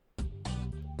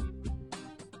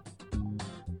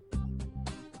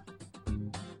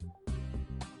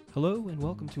Hello and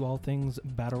welcome to All Things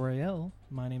Battle Royale.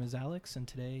 My name is Alex and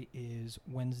today is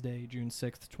Wednesday, June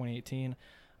 6th, 2018.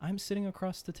 I'm sitting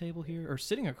across the table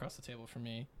from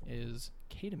me is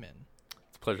Kateman.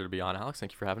 It's a pleasure to be on, Alex.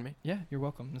 Thank you for having me. Yeah, you're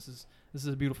welcome. This is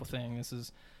a beautiful thing. This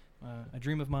is a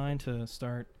dream of mine to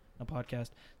start a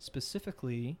podcast,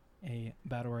 specifically a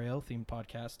Battle Royale themed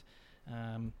podcast.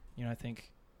 I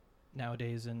think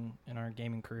nowadays in our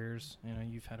gaming careers,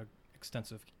 you've had a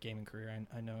extensive gaming career.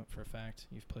 I know it for a fact.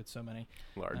 You've played so many.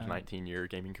 Large 19-year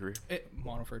gaming career.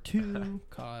 Modern Warfare 2,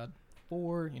 COD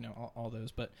 4, all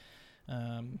those. But,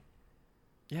 I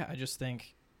just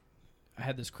think I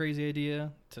had this crazy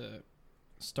idea to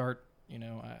start,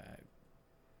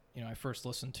 I first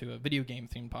listened to a video game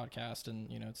themed podcast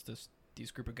and, it's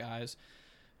these group of guys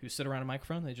who sit around a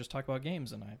microphone. They just talk about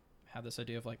games. And I had this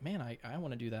idea of like, man, I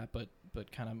want to do that, but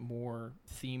kind of more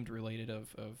themed related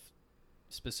of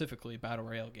specifically Battle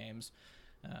Royale games,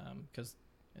 because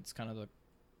it's kind of the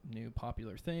new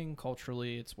popular thing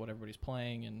culturally. It's what everybody's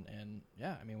playing, and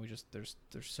there's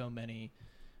so many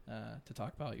to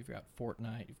talk about. You've got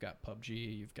Fortnite, you've got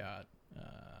PUBG, you've got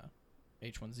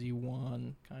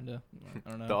H1Z1, kind of. I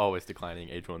don't know. The always declining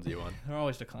H1Z1. They're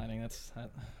always declining. That's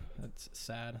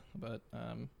sad, but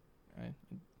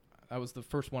that was the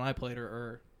first one I played,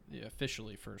 or the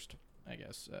officially first, I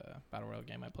guess, Battle Royale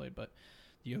game I played, but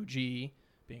the OG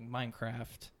being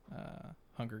Minecraft,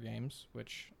 Hunger Games,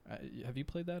 which have you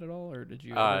played that at all, or did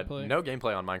you ever play? No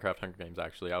gameplay on Minecraft Hunger Games,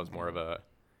 actually. I was more of a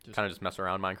just mess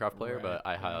around Minecraft player, right, but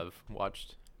I have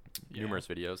watched numerous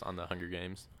videos on the Hunger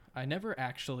Games. I never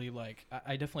actually,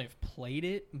 I definitely have played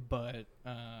it, but,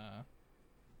 I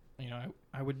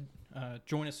would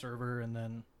join a server and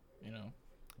then,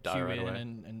 die queue right in away.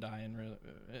 and die, and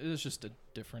it was just a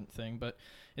different thing. But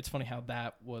it's funny how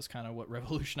that was kind of what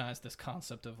revolutionized this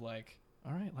concept of like,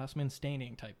 all right, last man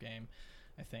standing type game.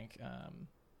 I think,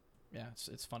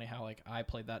 it's funny how like I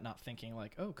played that not thinking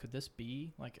like, oh, could this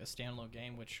be like a standalone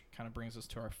game, which kind of brings us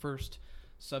to our first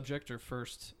subject or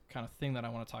first kind of thing that I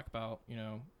want to talk about,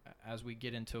 as we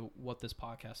get into what this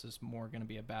podcast is more going to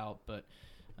be about, but,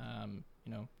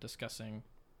 discussing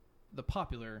the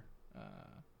popular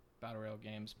Battle Royale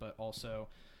games, but also,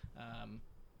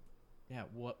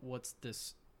 what's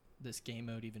this game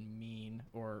mode even mean,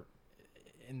 or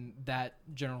in that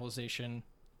generalization,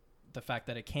 the fact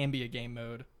that it can be a game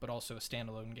mode but also a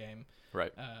standalone game,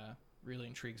 right, really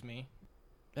intrigues me.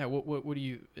 Yeah, what do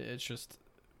you? It's just,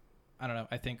 I don't know.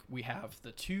 I think we have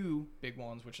the two big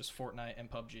ones, which is Fortnite and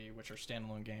PUBG, which are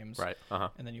standalone games, right?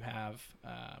 And then you have,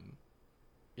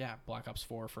 Black Ops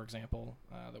 4, for example,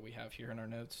 that we have here in our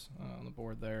notes on the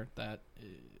board there, that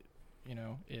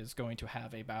is going to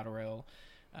have a Battle Royale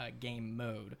game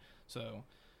mode. So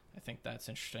I think that's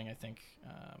interesting. I think,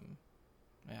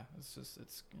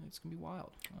 it's gonna be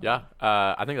wild.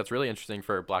 I think that's really interesting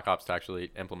for Black Ops to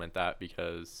actually implement that,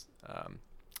 because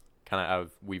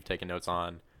we've taken notes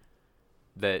on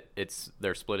that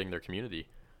they're splitting their community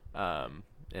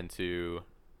into,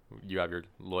 you have your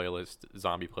loyalist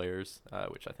zombie players,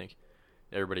 which I think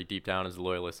everybody deep down is a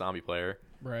loyalist zombie player,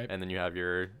 right? And then you have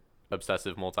your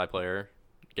obsessive multiplayer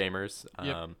gamers,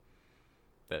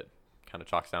 that kind of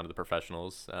chalks down to the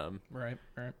professionals, right.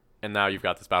 And now you've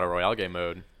got this Battle Royale game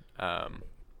mode,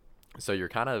 so you've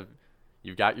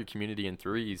got your community in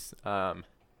threes, and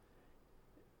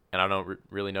I don't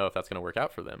really know if that's going to work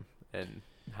out for them and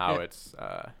how it's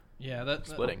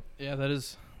splitting. That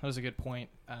is a good point.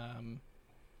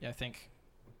 I think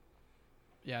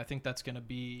that's going to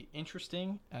be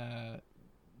interesting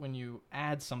when you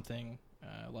add something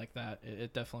like that.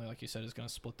 It definitely, like you said, is going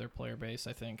to split their player base.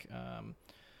 I think,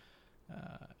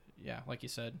 like you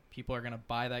said, people are going to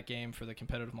buy that game for the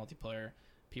competitive multiplayer.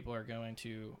 People are going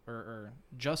to, or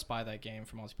just buy that game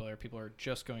for multiplayer. People are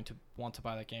just going to want to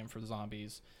buy that game for the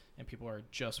zombies, and people are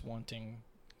just wanting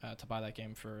to buy that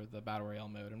game for the Battle Royale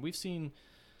mode. And we've seen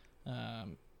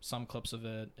some clips of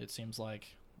it. It seems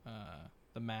like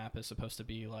the map is supposed to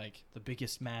be like the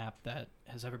biggest map that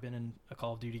has ever been in a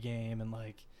Call of Duty game, and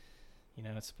like,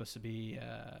 it's supposed to be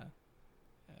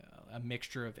a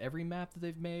mixture of every map that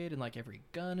they've made, and like every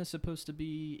gun is supposed to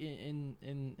be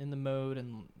in the mode.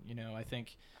 And I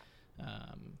think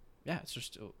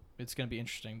it's going to be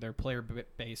interesting. Their player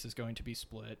base is going to be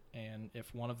split, and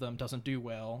if one of them doesn't do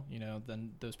well,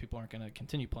 then those people aren't going to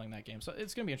continue playing that game. So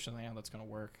it's going to be interesting how that's going to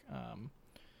work.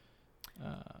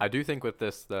 I do think with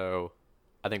this, though,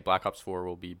 I think Black Ops 4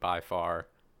 will be by far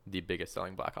the biggest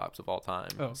selling Black Ops of all time,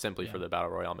 for the Battle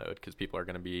Royale mode, because people are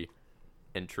going to be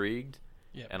intrigued.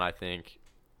 Yep. And I think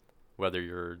whether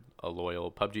you're a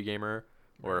loyal PUBG gamer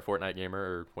or a Fortnite gamer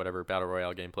or whatever Battle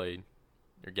Royale game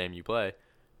you play,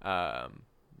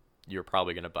 you're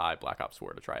probably going to buy Black Ops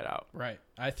 4 to try it out. Right.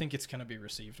 I think it's going to be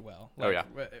received well. Oh, yeah.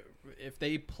 If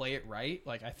they play it right,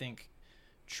 like, I think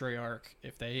Treyarch,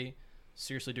 if they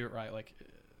seriously do it right, like,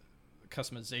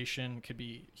 customization could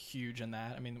be huge in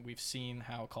that. I mean, we've seen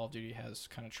how Call of Duty has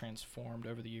kind of transformed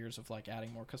over the years of, like,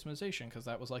 adding more customization, because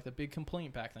that was, like, the big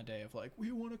complaint back in the day of, like,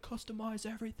 we want to customize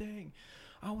everything.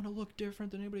 I want to look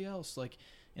different than anybody else, like,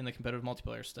 in the competitive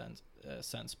multiplayer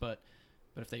sense. But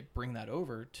if they bring that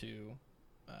over to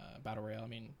Battle Royale, I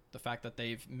mean, the fact that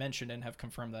they've mentioned and have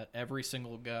confirmed that every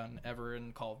single gun ever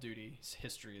in Call of Duty's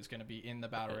history is going to be in the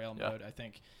Battle Royale mode, I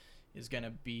think is going to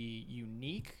be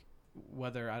unique.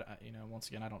 Whether once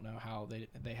again, I don't know how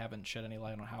they haven't shed any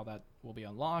light on how that will be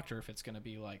unlocked, or if it's going to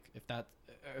be like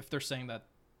if they're saying that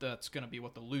that's going to be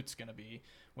what the loot's going to be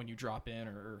when you drop in,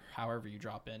 or however you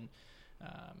drop in.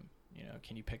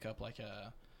 Can you pick up like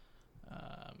a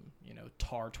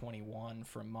TAR 21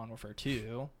 from Modern Warfare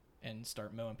 2 and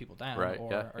start mowing people down, right,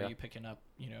 or yeah, are you picking up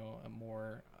a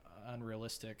more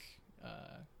unrealistic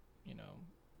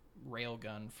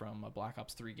railgun from a Black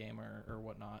Ops 3 game or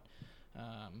whatnot?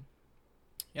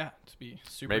 To be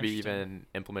super maybe even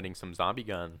implementing some zombie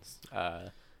guns.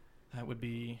 That would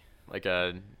be like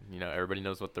everybody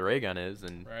knows what the ray gun is,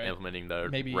 and implementing the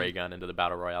ray gun into the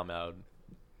Battle Royale mode.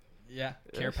 Yeah,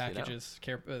 care packages,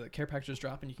 care packages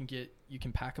drop, and you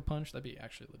can pack a punch. That'd be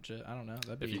actually legit. I don't know.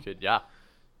 That'd be if you could, that'd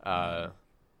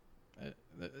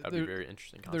be a very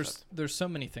interesting concept. There's so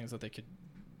many things that they could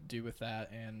do with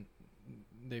that, and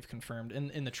they've confirmed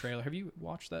in the trailer. Have you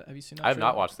watched that? Have you seen that? I have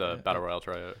not watched the Battle Royale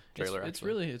trailer. It's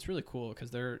really cool, because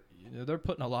they're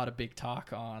putting a lot of big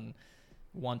talk on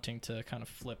wanting to kind of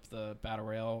flip the Battle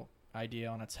Royale idea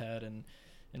on its head and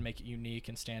make it unique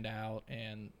and stand out,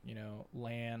 and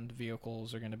land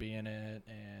vehicles are going to be in it,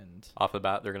 and off the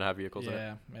bat they're going to have vehicles in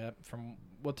it. Yeah, from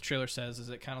what the trailer says is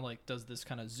it kind of like does this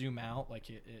kind of zoom out, like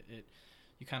it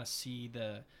you kind of see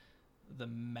the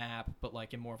map, but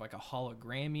like in more of like a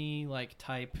hologrammy like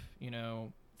type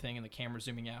thing, and the camera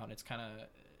zooming out, and it's kind of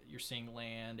you're seeing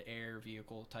land, air,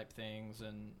 vehicle type things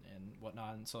and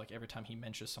whatnot. And so like every time he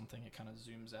mentions something, it kind of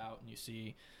zooms out, and you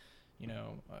see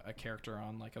a character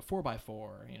on like a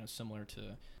 4x4, similar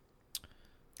to,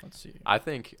 let's see. I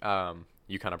think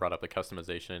you kind of brought up the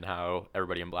customization and how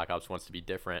everybody in Black Ops wants to be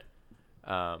different.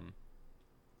 What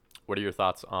are your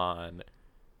thoughts on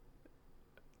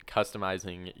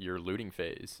customizing your looting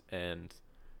phase, and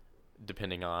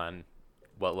depending on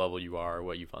what level you are,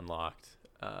 what you've unlocked,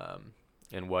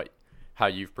 and how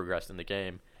you've progressed in the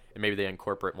game, and maybe they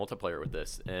incorporate multiplayer with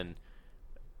this, and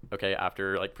okay,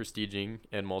 after like prestiging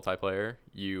in multiplayer,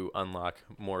 you unlock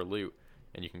more loot,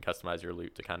 and you can customize your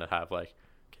loot to kind of have like,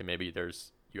 okay, maybe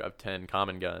you have 10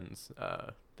 common guns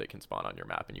that can spawn on your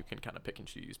map, and you can kind of pick and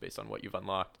choose based on what you've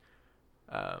unlocked.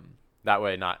 That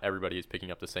way, not everybody is picking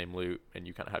up the same loot, and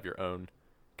you kind of have your own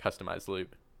customized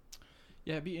loot.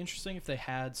 Yeah, it'd be interesting if they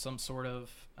had some sort of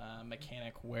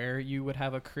mechanic where you would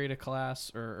have a create a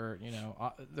class, or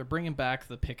they're bringing back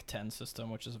the pick 10 system,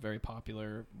 which is a very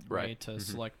popular way to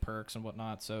select perks and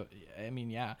whatnot. So, I mean,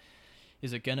 yeah,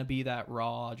 is it going to be that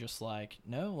raw, just like,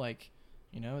 no, like,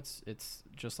 it's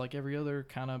just like every other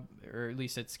kind of, or at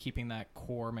least it's keeping that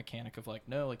core mechanic of like,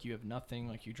 no, like you have nothing,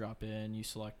 like you drop in, you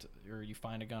select, or you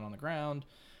find a gun on the ground,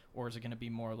 or is it going to be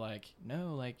more like,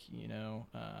 no, like,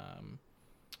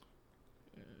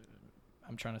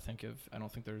 I'm trying to think of, I don't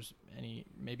think there's any,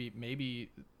 maybe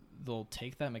they'll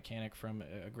take that mechanic from,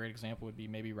 a great example would be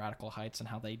maybe Radical Heights and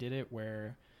how they did it,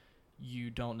 where you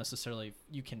don't necessarily,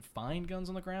 you can find guns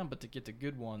on the ground, but to get the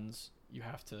good ones, you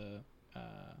have to,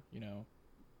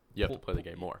 you have to play the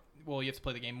game more. Well, you have to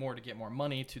play the game more to get more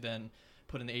money to then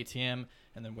put in the ATM,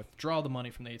 and then withdraw the money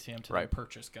from the ATM to then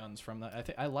purchase guns from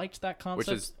that. I liked that concept.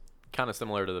 Which is kind of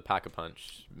similar to the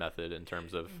Pack-a-Punch method in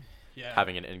terms of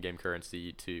having an in-game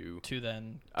currency to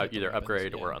then either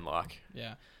upgrade or unlock.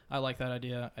 Yeah, I like that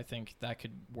idea. I think that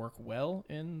could work well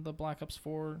in the Black Ops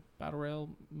 4 Battle Royale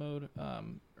mode.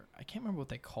 I can't remember what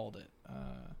they called it.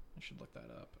 I should look that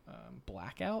up.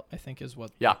 Blackout, I think, is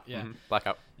what. Yeah.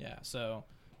 Blackout. Yeah. So,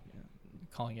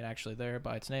 calling it actually there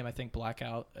by its name, I think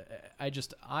Blackout.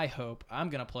 I hope I'm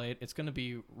gonna play it. It's gonna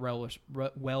be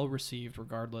well received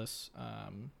regardless.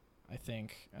 I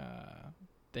think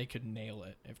they could nail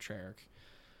it if Treyarch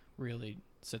really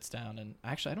sits down, and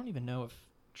actually I don't even know if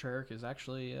Treyarch is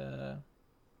actually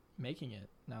making it,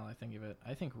 now I think of it.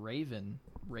 I think Raven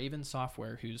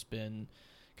Software, who's been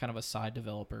kind of a side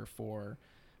developer for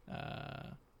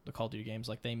the Call of Duty games,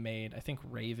 like they made, I think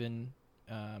Raven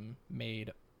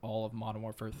made all of Modern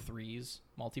Warfare 3's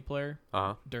multiplayer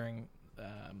during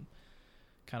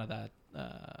kind of that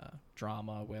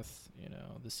drama with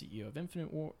the CEO of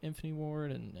Infinity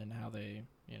Ward and how they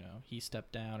he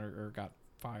stepped down or got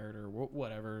fired or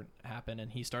whatever happened,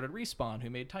 and he started Respawn, who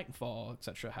made Titanfall,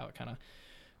 etc. How it kind of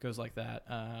goes like that.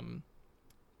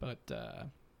 But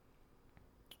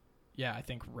yeah, I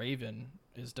think Raven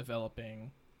is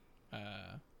developing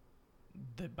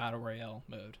the battle royale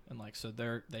mode, and like so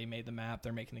they made the map,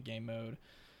 they're making the game mode,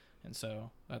 and so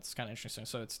that's kind of interesting.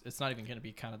 So it's not even going to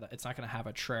be kind of that. It's not going to have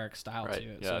a Treyarch style to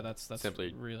it. Yeah. So that's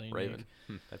simply really Raven.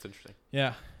 unique. That's interesting.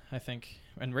 Yeah, I think.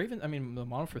 And Raven, I mean, the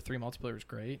Modern Warfare 3 multiplayer was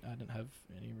great. I didn't have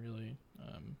any really.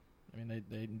 I mean,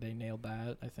 they nailed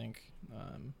that. I think.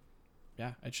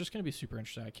 Yeah, it's just going to be super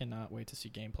interesting. I cannot wait to see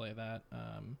gameplay of that.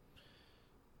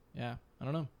 Yeah, I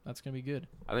don't know. That's going to be good.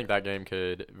 I think that game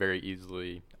could very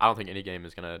easily. I don't think any game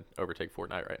is going to overtake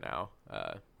Fortnite right now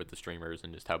with the streamers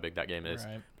and just how big that game is.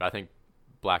 Right. But I think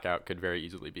Blackout could very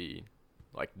easily be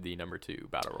like the number 2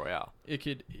 battle royale. It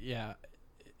could, yeah.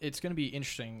 It's going to be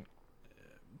interesting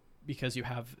because you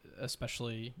have,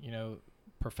 especially,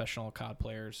 professional COD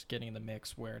players getting in the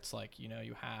mix where it's like, you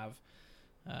have,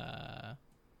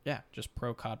 just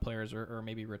pro COD players or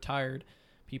maybe retired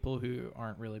people who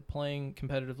aren't really playing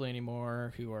competitively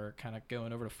anymore, who are kind of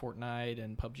going over to Fortnite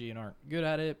and PUBG and aren't good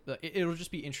at it. But it'll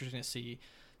just be interesting to see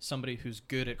somebody who's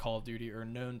good at Call of Duty or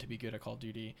known to be good at Call of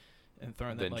Duty and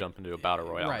throwing then that, jump into a battle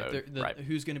royale mode. Right.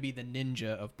 Who's going to be the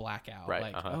ninja of Blackout?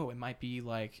 Right. Like, it might be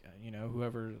like,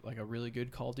 whoever, like a really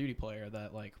good Call of Duty player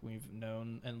that like we've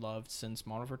known and loved since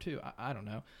Modern Warfare 2. I don't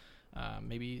know.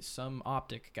 Maybe some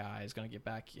Optic guy is going to get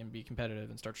back and be competitive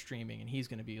and start streaming, and he's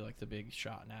going to be like the big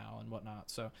shot now and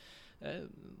whatnot. So it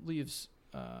leaves,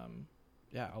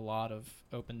 a lot of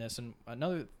openness. And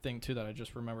another thing too that I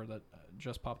just remembered that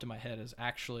just popped in my head is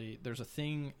actually there's a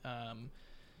thing.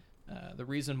 The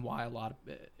reason why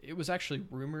it was actually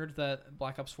rumored that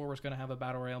Black Ops 4 was going to have a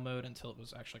battle royale mode until it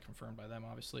was actually confirmed by them,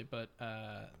 obviously. But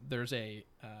there's a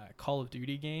Call of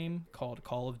Duty game called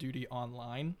Call of Duty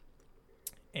Online.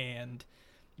 And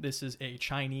this is a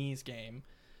Chinese game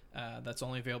that's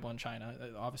only available in China.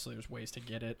 Obviously, there's ways to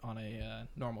get it on a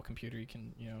normal computer. You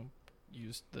can,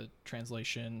 use the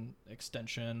translation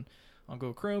extension on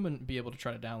Google Chrome and be able to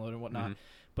try to download it and whatnot. Mm-hmm.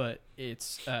 But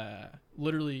it's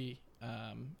literally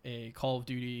a Call of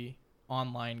Duty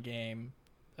online game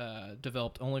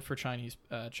developed only for Chinese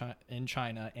in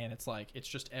China, and it's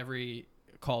just every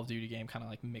Call of Duty game kind of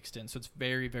like mixed in. So it's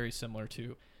very, very similar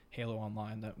to Halo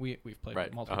Online that we've played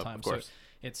multiple times. Of course.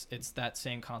 So it's that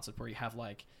same concept where you have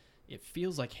like, it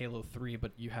feels like Halo 3,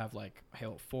 but you have like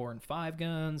Halo 4 and 5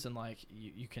 guns, and like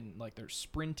you can like there's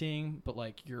sprinting, but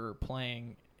like you're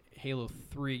playing Halo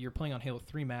 3, you're playing on Halo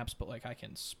 3 maps, but like I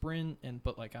can sprint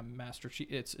but like I'm Master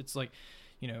Chief. It's like,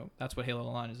 that's what Halo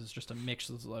Online is just a mix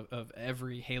of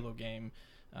every Halo game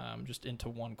just into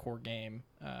one core game,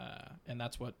 and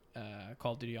that's what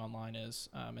Call of Duty Online is.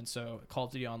 And so Call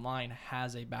of Duty Online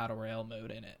has a battle royale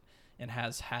mode in it and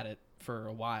has had it for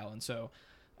a while. And so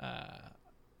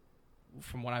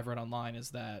from what I've read online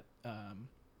is that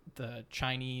the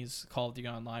Chinese Call of Duty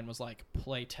Online was like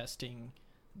play testing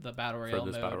the battle royale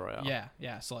mode. Battle royale.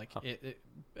 Yeah. So like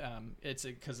it's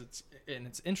because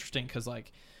it's interesting because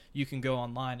like you can go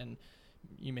online and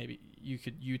you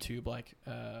could YouTube like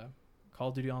Call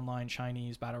of Duty Online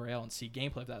Chinese battle royale and see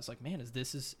gameplay of that. It's like, man, is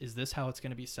this how it's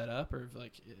going to be set up, or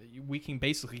like we can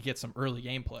basically get some early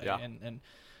gameplay. Yeah.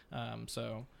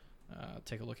 So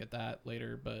take a look at that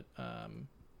later. But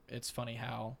it's funny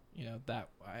how that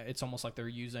it's almost like they're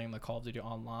using the Call of Duty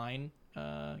Online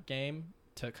game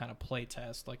to kind of play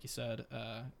test, like you said,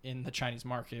 in the Chinese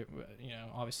market.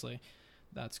 Obviously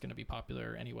that's going to be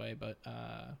popular anyway, but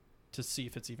to see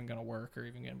if it's even going to work or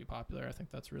even going to be popular, I think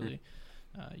that's really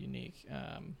unique.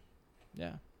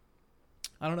 Yeah,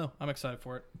 I don't know. I'm excited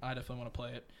for it. I definitely want to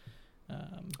play it.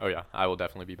 Oh yeah, I will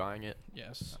definitely be buying it.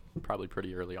 Yes. Probably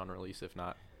pretty early on release, if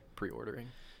not pre-ordering.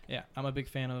 Yeah, I'm a big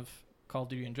fan of Call of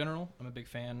Duty in general. I'm a big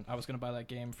fan. I was going to buy that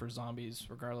game for zombies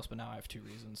regardless, but now I have 2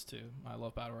 reasons to. I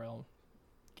love Battle Royale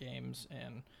games,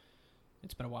 and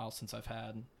it's been a while since I've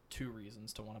had 2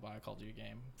 reasons to want to buy a Call of Duty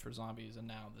game, for zombies and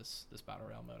now this Battle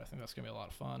Royale mode. I think that's going to be a lot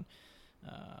of fun.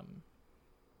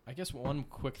 I guess one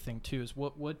quick thing too is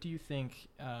what do you think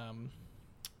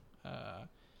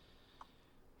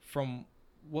from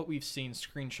what we've seen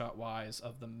screenshot wise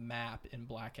of the map in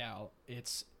Blackout,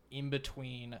 it's in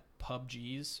between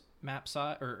PUBG's map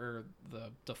size or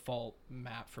the default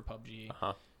map for PUBG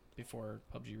before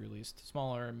PUBG released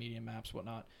smaller, medium maps,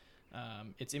 whatnot.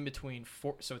 It's in between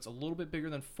so it's a little bit bigger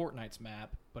than Fortnite's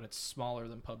map, but it's smaller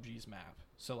than PUBG's map.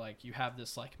 So like you have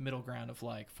this like middle ground of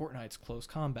like Fortnite's close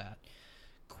combat,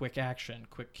 quick action,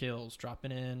 quick kills,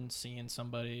 dropping in, seeing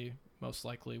somebody, most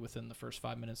likely within the first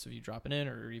 5 minutes of you dropping in,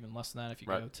 or even less than that if you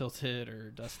Right. go tilted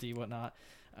or dusty, whatnot.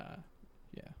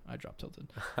 Yeah, I drop tilted.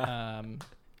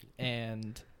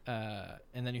 And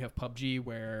then you have PUBG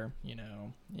where,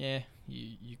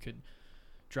 you could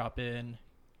drop in,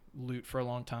 loot for a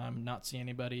long time, not see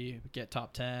anybody, get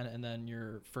top 10, and then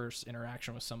your first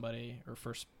interaction with somebody or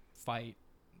first fight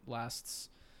lasts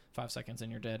 5 seconds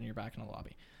and you're dead and you're back in the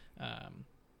lobby.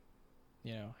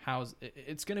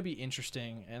 It's going to be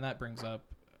interesting, and that brings up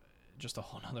just a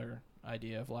whole nother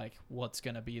idea of like what's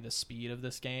going to be the speed of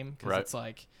this game, because it's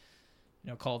like,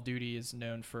 Call of Duty is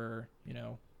known for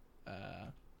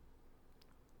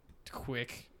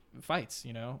quick fights.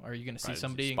 Are you going to see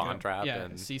somebody spawn trap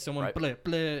and see someone bleh,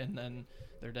 bleh, and then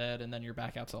they're dead, and then you're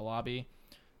back out to the lobby.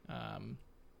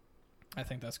 I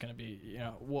think that's going to be,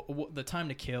 the time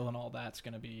to kill and all that's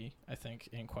going to be, I think,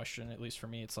 in question. At least for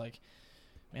me, it's like,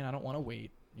 man, I don't want to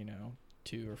wait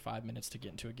 2 or 5 minutes to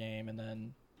get into a game, and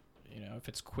then if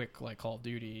it's quick like Call of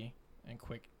Duty and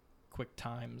quick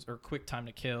times or quick time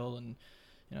to kill, and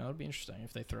it'd be interesting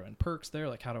if they throw in perks there,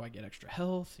 like how do I get extra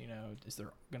health? Is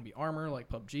there going to be armor like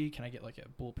PUBG? Can I get like a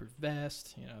bulletproof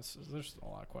vest? So there's a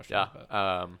lot of questions. Yeah. But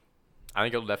I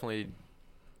think it'll definitely.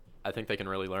 I think they can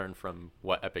really learn from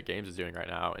what Epic Games is doing right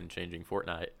now and changing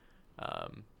Fortnite,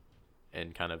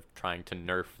 and kind of trying to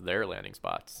nerf their landing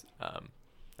spots.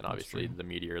 And obviously the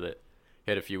meteor that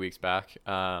hit a few weeks back.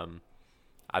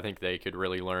 I think they could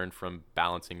really learn from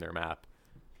balancing their map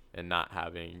and not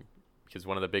having, because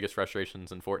one of the biggest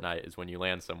frustrations in Fortnite is when you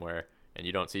land somewhere and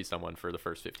you don't see someone for the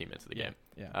first 15 minutes of the game.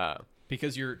 Yeah.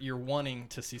 Because you're wanting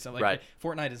to see something. Right.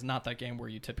 Fortnite is not that game where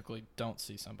you typically don't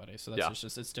see somebody. So that's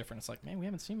just it's different. It's like, man, we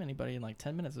haven't seen anybody in like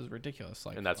 10 minutes. This is ridiculous.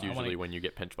 Like, and that's usually when you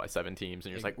get pinched by 7 teams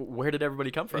and you're just like, where did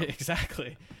everybody come from?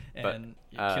 Exactly. And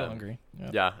you're kill hungry.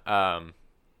 Yep. Yeah.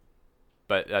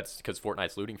 But that's because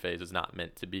Fortnite's looting phase is not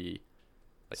meant to be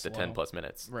like slow. the 10 plus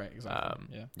minutes. Right.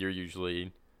 Exactly. You're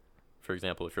usually, for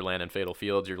example, if you're landing Fatal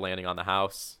Fields, you're landing on the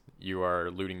house, you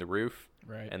are looting the roof,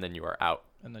 right, and then you are out.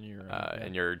 And then you're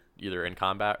and you're either in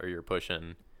combat or you're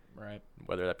pushing, right,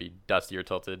 whether that be dusty or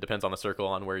tilted, depends on the circle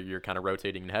on where you're kind of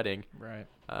rotating and heading. Right.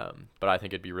 But I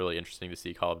think it'd be really interesting to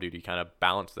see Call of Duty kind of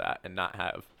balance that and not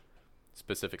have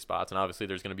specific spots. And obviously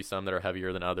there's going to be some that are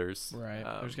heavier than others. Right.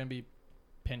 There's going to be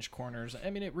pinch corners. I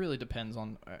mean, it really depends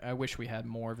on, I wish we had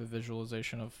more of a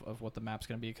visualization of what the map's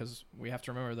going to be, because we have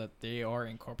to remember that they are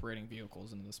incorporating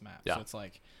vehicles into this map. Yeah. So it's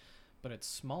like, but it's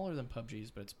smaller than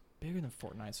PUBG's, but it's bigger than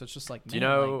Fortnite. So it's just like, do you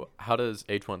know how does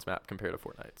H1's map compare to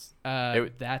Fortnite's?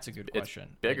 That's a good question.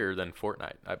 It's bigger than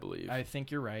Fortnite, I believe. I think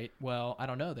you're right. Well, I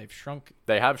don't know. They've shrunk.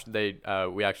 We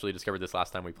actually discovered this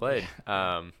last time we played.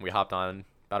 We hopped on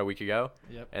about a week ago.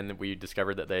 Yep. And we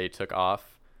discovered that they took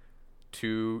off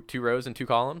two rows and 2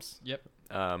 columns. Yep.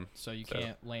 So you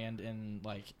can't land in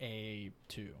like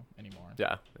A2 anymore.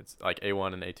 Yeah, it's like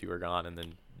A1 and A2 are gone, and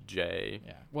then J.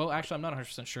 Yeah. Well, actually, I'm not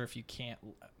 100% sure if you can't.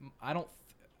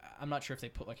 I'm not sure if they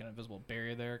put like an invisible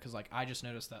barrier there, because like I just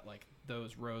noticed that like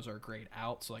those rows are grayed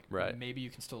out, so like maybe you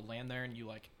can still land there and you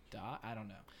like die. I don't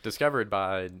know. Discovered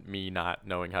by me not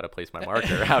knowing how to place my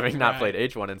marker, having not played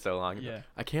H1 in so long. Yeah.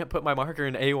 I can't put my marker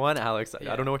in A1, Alex.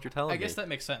 I don't know what you're telling me. I guess that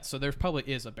makes sense. So there probably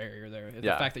is a barrier there. The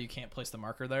fact that you can't place the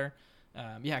marker there.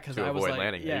 Because I was like,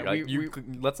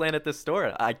 landing. Let's land at this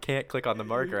store. I can't click on the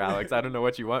marker, Alex. I don't know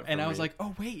what you want from me. And I was like,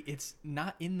 oh wait, it's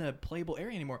not in the playable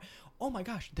area anymore. Oh my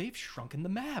gosh, they've shrunken the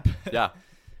map. Yeah.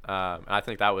 And I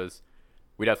think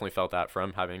we definitely felt that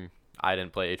from having, I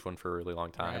didn't play H1 for a really long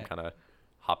time, right. kind of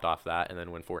hopped off that. And then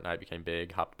when Fortnite became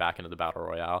big, hopped back into the Battle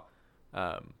Royale.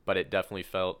 But it definitely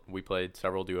we played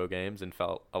several duo games and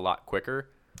felt a lot quicker.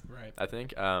 Right. I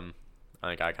think I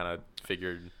kind of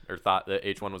figured or thought that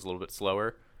H1 was a little bit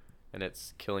slower in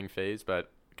its killing phase, but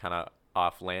kind of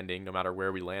off landing, no matter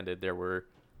where we landed, there were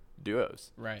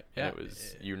duos. Right. Yeah. And it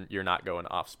was you're not going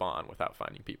off spawn without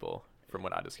finding people, from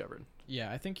what I discovered.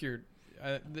 Yeah, I think you're,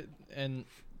 and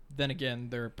then again,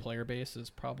 their player base is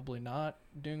probably not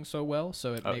doing so well,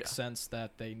 so it makes sense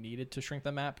that they needed to shrink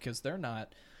the map, because they're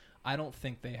not. I don't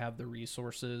think they have the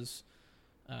resources.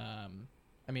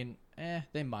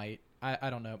 They might. I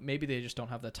don't know. Maybe they just don't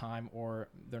have the time, or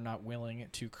they're not willing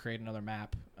to create another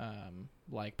map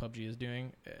like PUBG is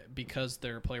doing, because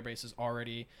their player base is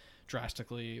already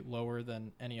drastically lower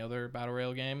than any other Battle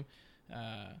Royale game.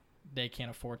 They can't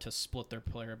afford to split their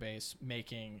player base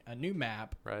making a new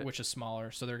map, which is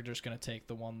smaller. So they're just going to take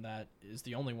the one that is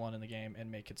the only one in the game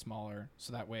and make it smaller.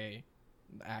 So that way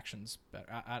the action's better.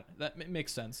 That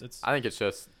makes sense. I think it's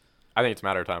a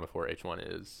matter of time before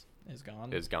H1 is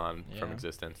gone from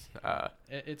existence.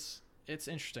 it's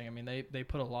interesting. I mean, they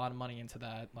put a lot of money into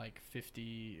that, like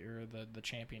 50 or the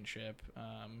championship,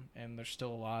 and there's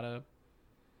still a lot of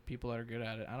people that are good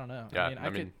at it. I don't know. Yeah, I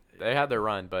mean, they had their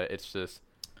run, but it's just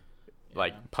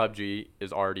like PUBG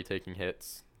is already taking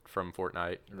hits from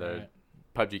Fortnite. The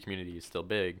PUBG community is still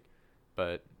big,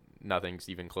 but nothing's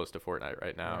even close to Fortnite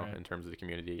right now in terms of the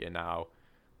community. And now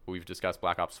we've discussed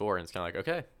Black Ops 4, and it's kind of like,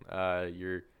 okay,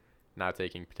 you're now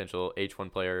taking potential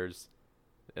H1 players,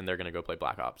 and they're gonna go play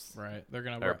Black Ops. Right.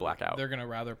 Blackout. They're gonna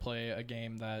rather play a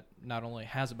game that not only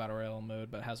has a battle royale mode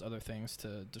but has other things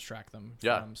to distract them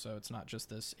from. So it's not just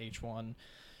this H1.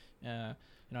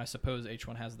 I suppose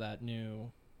H1 has that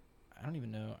new. I don't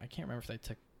even know. I can't remember if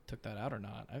they took that out or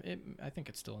not. I think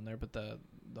it's still in there, but the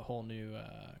whole new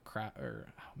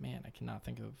I cannot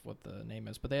think of what the name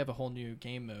is. But they have a whole new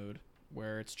game mode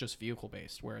where it's just vehicle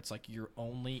based, where it's like you're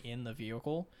only in the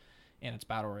vehicle. And it's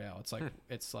battle royale. It's like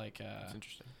it's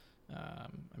interesting. I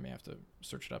may have to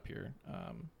search it up here,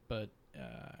 but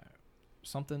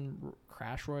something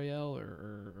Crash Royale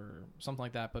or something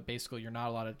like that. But basically, you're not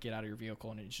allowed to get out of your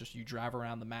vehicle, and it's just you drive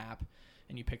around the map,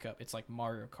 and you pick up. It's like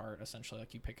Mario Kart essentially.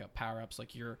 Like you pick up power ups. Like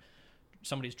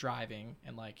somebody's driving,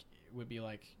 and like it would be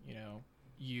like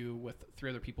you with 3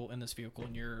 other people in this vehicle,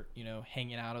 and you're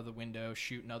hanging out of the window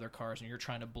shooting other cars, and you're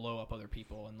trying to blow up other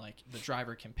people, and like the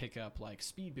driver can pick up like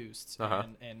speed boosts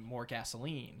and more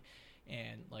gasoline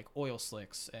and like oil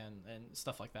slicks and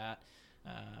stuff like that,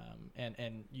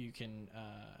 and you can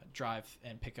drive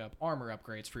and pick up armor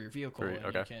upgrades for your vehicle.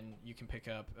 Great, and you can pick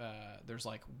up there's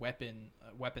like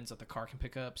weapons that the car can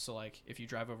pick up. So like if you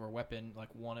drive over a weapon, like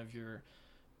one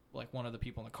of the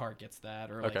people in the car gets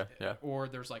that, or or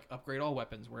there's like upgrade all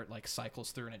weapons where it like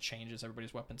cycles through and it changes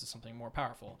everybody's weapons to something more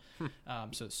powerful.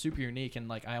 So it's super unique, and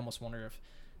like I almost wonder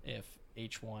if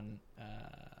H1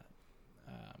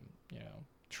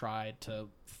 tried to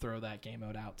throw that game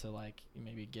mode out to like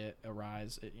maybe get a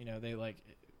rise. They like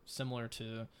similar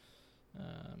to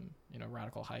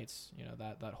Radical Heights.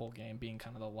 That whole game being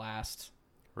kind of the last.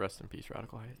 Rest in peace,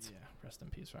 Radical Heights. Yeah, rest in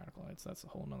peace, Radical Heights. That's a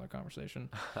whole nother conversation.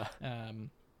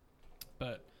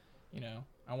 But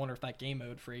I wonder if that game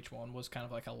mode for H1 was kind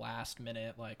of like a last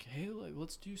minute, like, hey, like,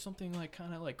 let's do something like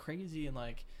kind of like crazy and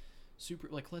like super,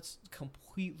 like let's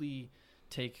completely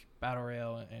take battle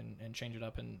royale and change it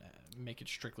up and make it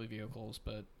strictly vehicles.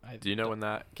 But do you know when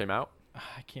that came out?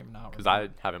 I can't not because I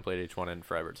haven't played H1 in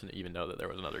forever to even know that there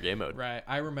was another game mode. Right,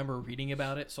 I remember reading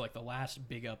about it. So like the last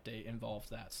big update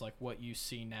involved that. So like what you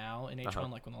see now in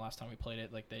H1, like when the last time we played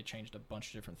it, like they changed a bunch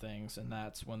of different things, and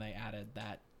that's when they added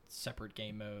that separate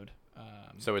game mode.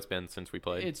 So it's been since we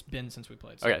played? It's been since we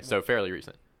played. So so fairly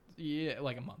recent. Yeah,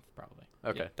 like a month probably.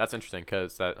 Okay, that's interesting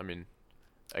because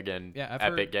again,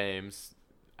 Epic Games,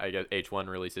 I guess H1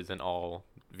 releases an all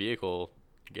vehicle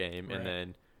game, and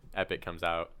then Epic comes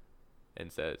out and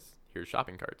says, here's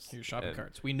shopping carts. Here's shopping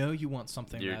carts. We know you want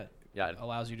something that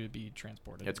allows you to be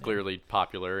transported. It's clearly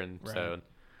popular, and so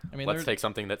let's take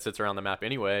something that sits around the map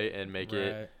anyway and make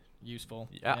it useful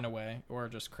in a way, or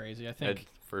just crazy. I think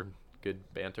for good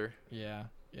banter. Yeah,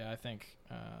 I think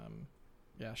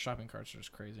shopping carts are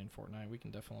just crazy in Fortnite. We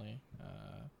can definitely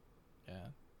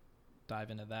dive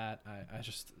into that. I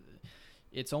just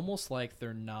it's almost like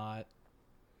they're not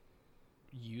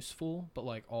useful, but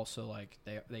like also like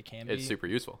they can be. It's super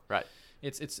useful, right?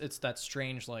 It's that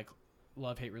strange like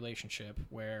love-hate relationship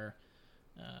where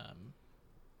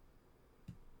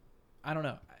I don't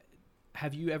know.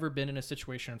 Have you ever been in a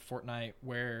situation in Fortnite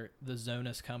where the zone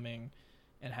is coming,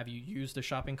 and have you used the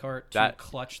shopping cart to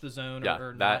clutch the zone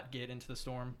or not get into the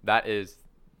storm? That is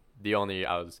the only.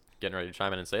 I was getting ready to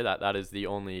chime in and say that is the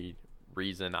only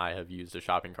reason I have used a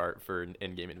shopping cart for an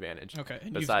in-game advantage. Okay,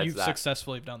 and you've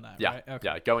successfully done that, right? Okay.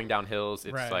 Yeah, going down hills,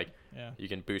 it's you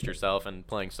can boost yourself, and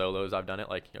playing solos, I've done it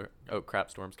like, oh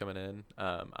crap, storm's coming in.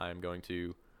 I'm going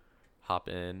to hop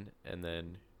in and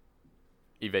then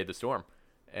evade the storm,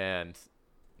 and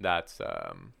that's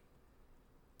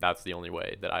the only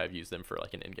way that I have used them for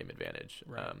like an in-game advantage,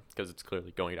 because it's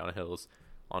clearly going down hills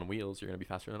on wheels, you're going to be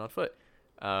faster than on foot.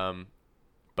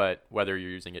 But whether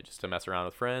you're using it just to mess around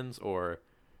with friends, or,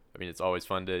 it's always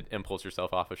fun to impulse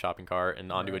yourself off a shopping cart and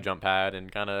onto a jump pad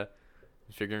and kind of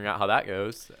figuring out how that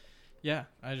goes. Yeah,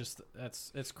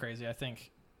 it's crazy. I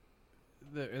think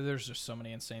there's just so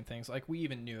many insane things. Like we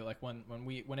even knew, like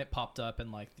when it popped up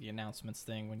in like the announcements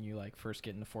thing, when you like first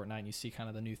get into Fortnite and you see kind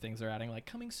of the new things they're adding, like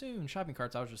coming soon, shopping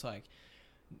carts. I was just like,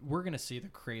 we're gonna see the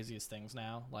craziest things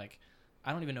now. Like,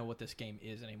 I don't even know what this game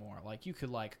is anymore. Like you could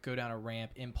like go down a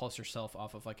ramp, impulse yourself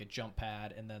off of like a jump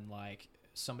pad, and then like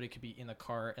somebody could be in the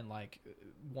cart and like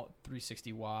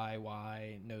 360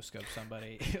 Y no scope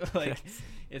somebody. Like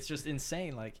it's just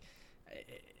insane. Like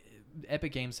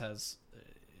Epic Games has,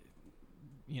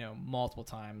 multiple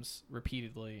times,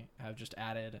 repeatedly, have just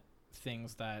added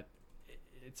things that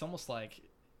it's almost like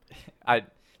I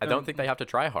don't think they have to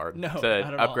try hard No, not to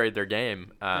at all. upgrade their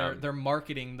game. they're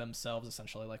marketing themselves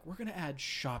essentially like, we're gonna add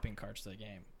shopping carts to the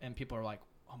game, and people are like,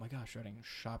 oh my gosh, you're adding a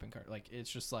shopping cart. Like, it's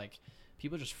just like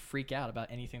people just freak out about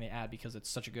anything they add because it's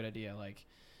such a good idea. Like,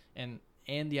 and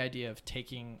the idea of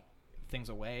taking things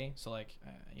away. So like,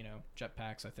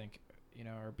 jetpacks, I think,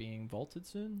 are being vaulted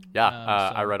soon. Yeah,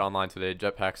 So, I read online today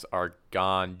jetpacks are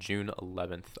gone June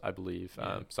 11th, I believe.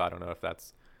 Yeah. So I don't know if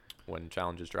that's when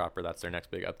challenges drop or that's their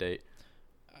next big update.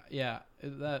 Yeah,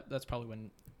 that's probably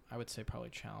when I would say probably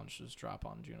challenges drop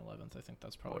on June 11th. I think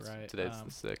that's probably right. Today's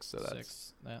the 6th, so that's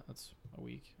 6th. Yeah, that's a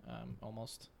week,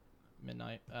 almost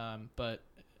midnight. But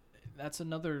that's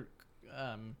another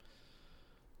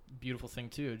beautiful thing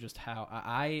too. Just how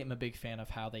I am a big fan of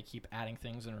how they keep adding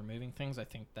things and removing things. I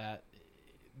think that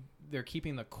they're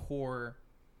keeping the core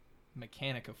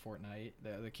mechanic of Fortnite.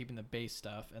 They're keeping the base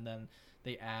stuff, and then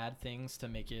they add things to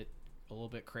make it a little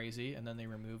bit crazy, and then they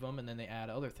remove them, and then they add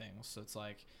other things. So it's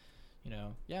like,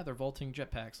 they're vaulting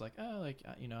jetpacks. Like, I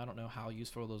don't know how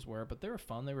useful those were, but they were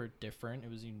fun. They were different. It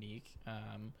was unique.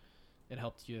 It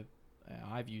helped you.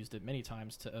 I've used it many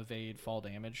times to evade fall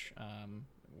damage,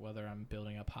 whether I'm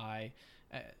building up high.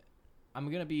 I think I'm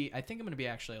gonna be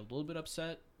actually a little bit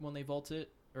upset when they vault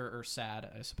it, or sad,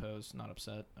 I suppose. Not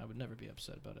upset. I would never be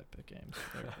upset about Epic Games.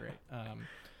 They're great.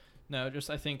 No, just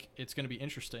I think it's gonna be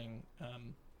interesting.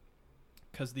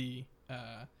 Because the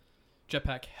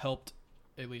jetpack helped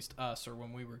at least us, or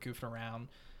when we were goofing around,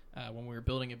 when we were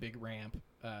building a big ramp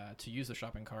to use the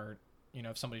shopping cart.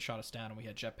 If somebody shot us down and we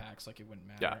had jetpacks, like, it wouldn't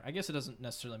matter. Yeah. I guess it doesn't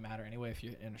necessarily matter anyway if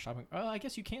you're in a shopping. Well, I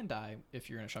guess you can die if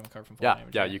you're in a shopping cart from fall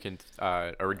damage. Yeah, you can.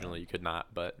 Originally, you could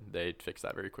not, but they fixed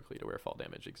that very quickly to where fall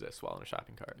damage exists while in a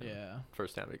shopping cart. Yeah.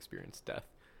 First time I experienced death.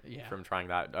 Yeah. From trying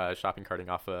that shopping carting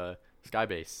off a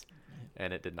skybase,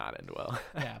 and it did not end well.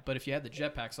 Yeah, but if you had the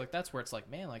jetpacks, like, that's where it's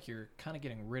like, man, like, you're kind of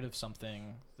getting rid of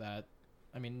something that,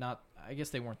 I guess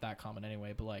they weren't that common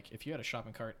anyway, but like, if you had a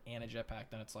shopping cart and a jetpack,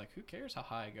 then it's like, who cares how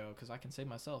high I go, because I can save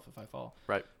myself if I fall.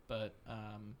 Right. But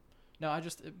no,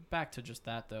 back to just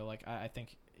that though, like, I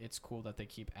think it's cool that they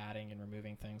keep adding and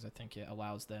removing things. I think it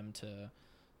allows them to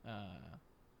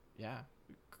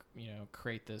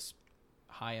create this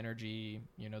high energy,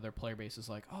 their player base is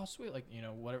like, oh sweet, like,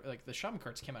 whatever, like, the shopping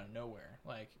carts came out of nowhere.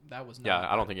 Like, that was not,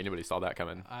 I don't think anybody saw that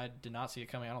coming. I did not see it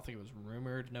coming. I don't think it was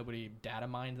rumored. Nobody data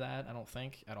mined that, I don't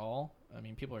think, at all.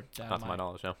 People are data not to my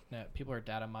knowledge. Yeah, people are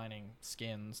data mining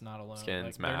skins, not alone skins,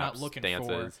 like, maps, they're not looking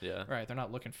dances, for, right, they're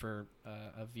not looking for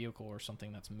a vehicle or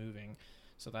something that's moving.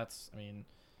 So that's, I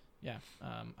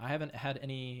haven't had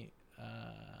any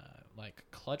like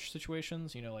clutch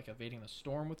situations, like evading the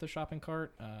storm with the shopping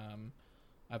cart.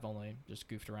 I've only just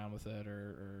goofed around with it,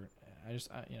 or I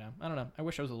don't know. I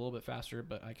wish I was a little bit faster,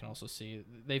 but I can also see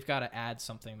they've got to add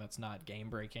something that's not game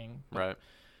breaking. Right.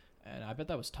 And I bet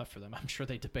that was tough for them. I'm sure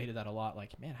they debated that a lot.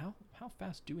 Like, man, how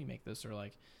fast do we make this? Or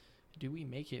like, do we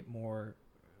make it more,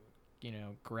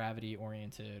 gravity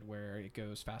oriented where it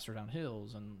goes faster down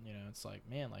hills? And, it's like,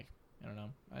 man, like, I don't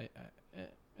know.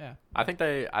 Yeah. I think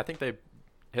they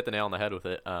hit the nail on the head with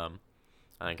it.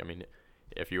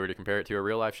 If you were to compare it to a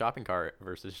real life shopping cart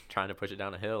versus trying to push it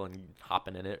down a hill and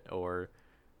hopping in it, or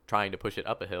trying to push it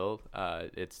up a hill,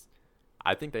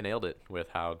 I think they nailed it with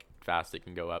how fast it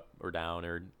can go up or down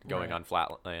or going on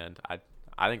flat land.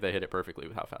 I think they hit it perfectly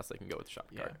with how fast they can go with the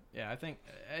shopping cart. Yeah, I think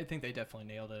they definitely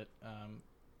nailed it.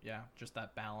 Just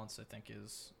that balance, I think,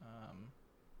 is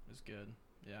good.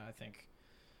 Yeah, I think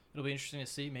it'll be interesting to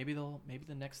see. Maybe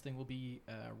the next thing will be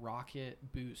rocket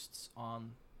boosts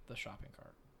on the shopping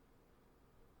cart.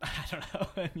 I don't know.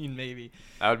 Maybe.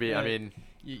 That would be, I'm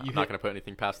not going to put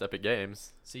anything past Epic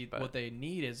Games. See, what they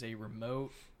need is a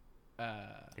remote...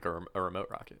 like a remote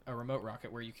rocket. A remote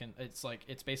rocket where you can...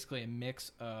 It's basically a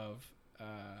mix of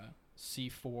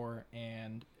C4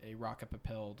 and a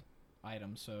rocket-propelled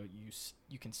item. So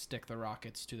you can stick the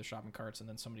rockets to the shopping carts, and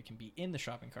then somebody can be in the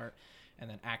shopping cart and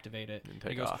then activate it. And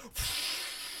take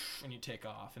off. And you take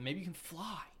off. And maybe you can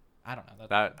fly. I don't know.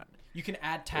 That you can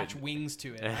attach wings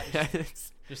to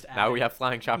it. Just now we have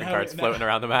flying shopping carts floating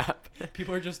around the map.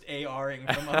 People are just ARing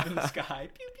from up in the sky.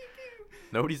 Pew, pew, pew.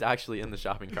 Nobody's actually in the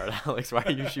shopping cart, Alex. Why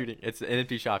are you shooting? It's an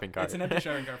empty shopping cart. It's an empty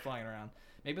shopping cart flying around.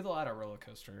 Maybe they'll add a roller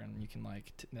coaster, and you can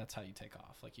that's how you take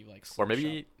off. Like you like. Or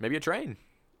maybe a train.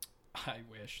 I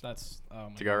wish that's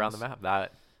to go around the map.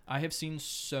 That I have seen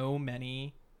so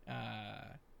many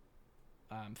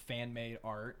fan-made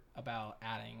art about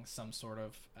adding some sort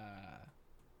of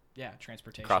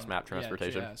transportation, cross-map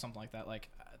transportation, something like that. Like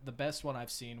the best one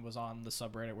I've seen was on the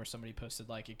subreddit where somebody posted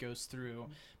like it goes through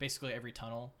basically every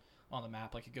tunnel on the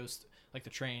map. Like it goes like the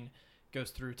train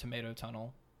goes through Tomato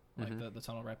Tunnel, like the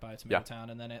tunnel right by Tomato Town,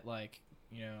 and then it like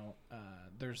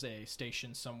there's a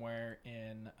station somewhere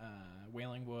in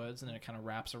Wailing Woods, and then it kind of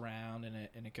wraps around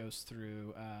and it goes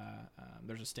through.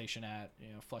 There's a station at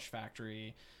Flush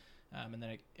Factory, and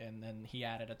then he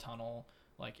added a tunnel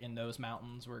like in those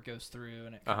mountains where it goes through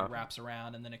and it kind of wraps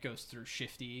around, and then it goes through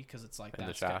Shifty because it's like and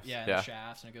that the shafts. the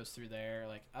shafts, and it goes through there.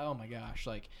 Like, oh my gosh,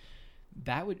 like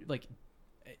that would like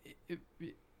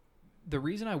the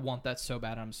reason I want that so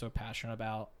bad, I'm so passionate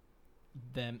about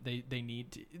them, they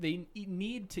need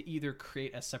to either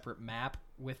create a separate map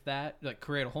with that, like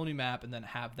create a whole new map and then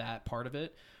have that part of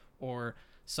it, or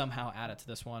somehow add it to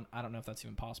this one. I don't know if that's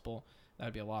even possible. That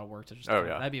would be a lot of work to just.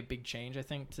 That'd be a big change, I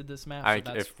think, to this map. I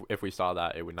think if we saw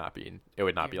that, it would not be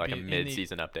like a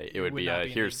mid-season update. It would be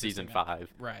here's season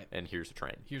 5, right? And here's a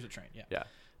train. Yeah.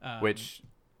 Which,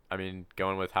 I mean,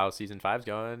 going with how season 5's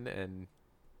going, and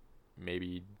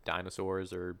maybe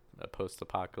dinosaurs or a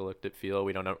post-apocalyptic feel.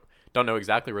 We don't know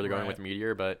exactly where they're going with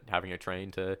Meteor, but having a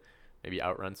train to maybe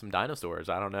outrun some dinosaurs.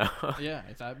 I don't know. Yeah,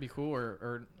 if that'd be cool,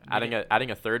 or adding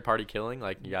a third party killing,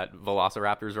 like you got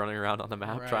velociraptors running around on the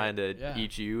map trying to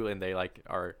eat you, and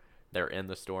they're in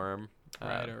the storm.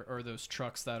 Right, or those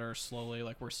trucks that are slowly,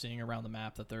 like we're seeing around the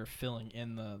map, that they're filling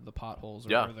in the potholes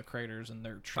or the craters, and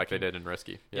they're trucking, like they did in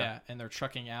Risky. Yeah, and they're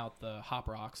trucking out the hop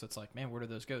rocks. It's like, man, where do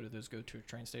those go? Do those go to a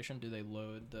train station? Do they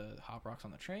load the hop rocks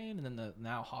on the train? And then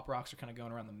now hop rocks are kind of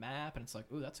going around the map, and it's like,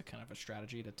 ooh, that's a kind of a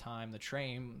strategy to time the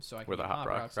train so I can with get a hop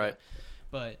rock, rocks. right?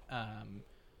 But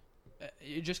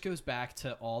it just goes back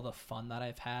to all the fun that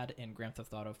I've had in Grand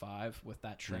Theft Auto 5 with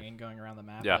that train going around the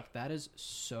map. Yeah. Like that is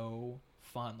so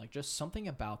fun. Like just something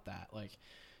about that. Like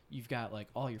you've got like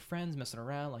all your friends messing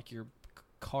around, like you're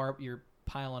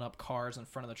piling up cars in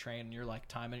front of the train, and you're like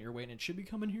timing it, you're waiting, it should be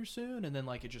coming here soon, and then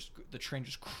like the train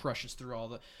just crushes through all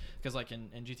the, because like in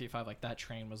GTA 5, like that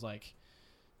train was like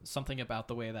something about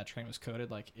the way that train was coded,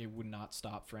 like it would not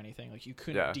stop for anything. Like you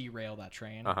couldn't derail that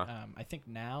train. I think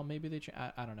now maybe they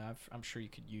I don't know, I'm sure you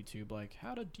could YouTube like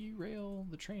how to derail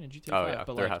the train in GTA 5.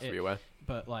 But there has to be a way.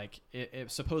 But like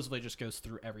it supposedly just goes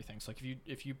through everything. So like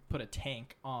if you put a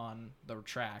tank on the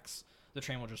tracks, the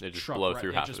train will just blow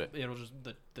through half of it. It'll just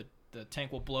the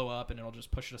tank will blow up, and it'll just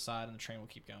push it aside, and the train will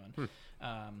keep going.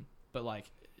 But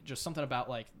like just something about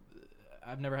like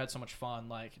I've never had so much fun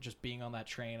like just being on that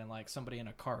train, and like somebody in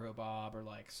a cargo bob, or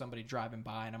like somebody driving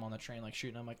by and I'm on the train like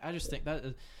shooting. I'm like, I just think that,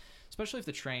 especially if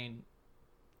the train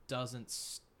doesn't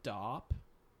stop,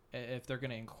 if they're going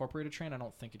to incorporate a train, I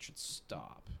don't think it should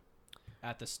stop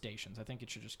at the stations. I think it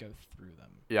should just go through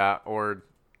them. Yeah, or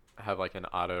have like an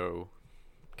auto,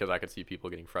 because I could see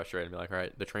people getting frustrated and be like, all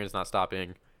right, the train's not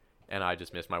stopping, and I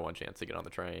just missed my one chance to get on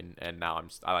the train, and now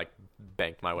I like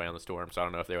banked my way on the storm. So I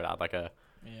don't know if they would add like a.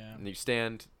 Yeah. And you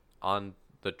stand on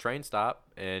the train stop,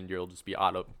 and you'll just be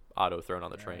auto thrown on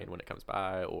the train when it comes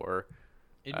by, or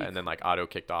and then like auto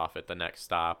kicked off at the next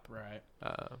stop. Right.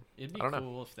 It'd be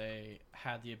cool if they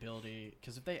had the ability,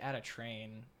 because if they add a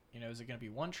train, is it going to be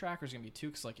one track or is it going to be two?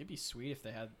 Because like it'd be sweet if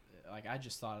they had, like I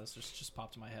just thought this just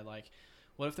popped in my head, like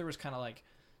what if there was kind of like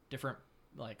different,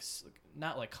 like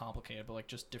not like complicated, but like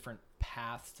just different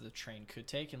paths the train could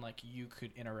take, and like you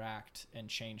could interact and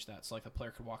change that. So like the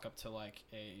player could walk up to like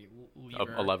a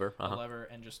lever, a lever,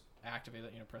 and just activate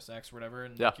it, press X or whatever,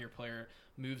 and like your player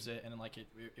moves it, and then like it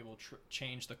will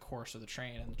change the course of the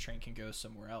train, and the train can go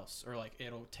somewhere else, or like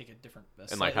it'll take a different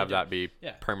and like have that be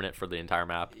permanent for the entire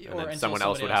map, and then someone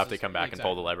else would have to come back and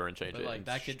pull the lever and change it, like and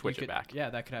that could switch it back. Yeah,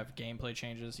 that could have gameplay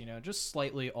changes. Just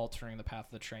slightly altering the path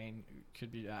of the train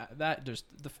could be that. Just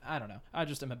I don't know. I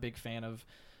just am a big fan of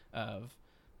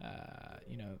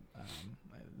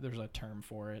there's a term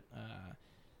for it.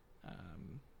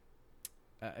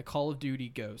 Call of Duty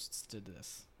Ghosts did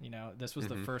this. This was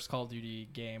the first Call of Duty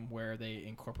game where they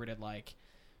incorporated like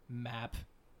map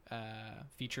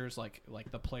features, like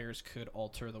the players could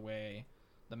alter the way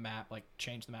the map, like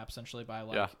change the map essentially by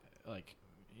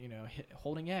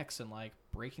holding X and like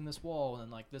breaking this wall, and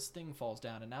then like this thing falls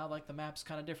down, and now like the map's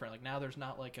kind of different. Like now there's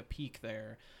not like a peak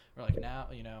there, or like now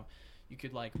you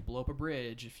could like blow up a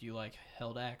bridge if you like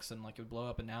held X, and like it would blow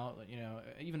up. And now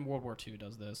even World War II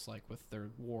does this, like with their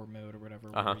war mode or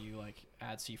whatever, where you like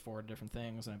add C4 to different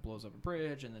things and it blows up a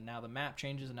bridge, and then now the map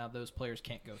changes, and now those players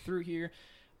can't go through here.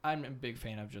 I'm a big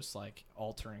fan of just like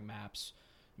altering maps.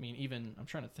 I mean, even I'm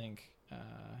trying to think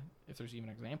if there's even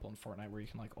an example in Fortnite where you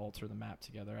can like alter the map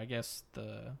together. I guess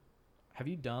have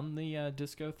you done the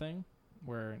disco thing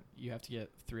where you have to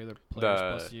get 3 other players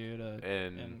plus you to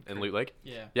in Loot Lake?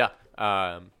 Yeah. Yeah.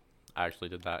 I actually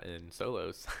did that in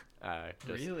solos.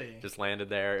 Really? Just landed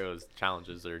there. It was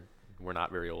challenges were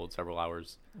not very old. Several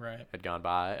hours Right. had gone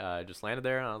by. Just landed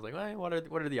there, and I was like, hey, what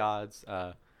are the odds?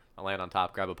 I land on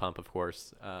top, grab a pump, of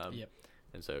course. Yep.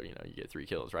 And so, you get 3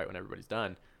 kills right when everybody's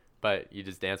done. But you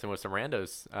just dancing with some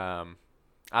randos.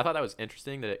 I thought that was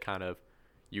interesting that it kind of,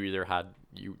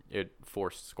 it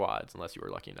forced squads, unless you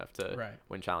were lucky enough to,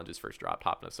 when challenges first dropped,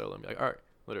 hop in a solo and be like, all right,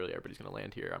 literally everybody's going to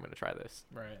land here. I'm going to try this.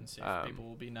 Right, and see if people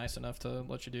will be nice enough to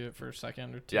let you do it for a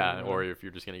second or two. Yeah, or if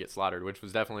you're just going to get slaughtered, which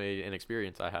was definitely an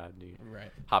experience I had.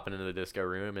 Hopping into the disco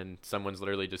room, and someone's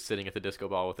literally just sitting at the disco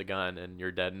ball with a gun, and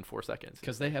you're dead in 4 seconds.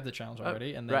 Because they have the challenge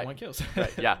already, and they want kills.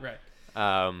 Right, yeah. Right.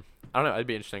 I don't know. It'd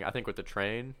be interesting. I think with the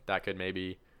train, that could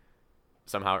maybe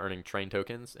somehow earning train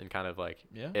tokens and kind of like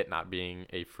it not being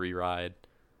a free ride.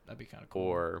 That'd be kind of cool.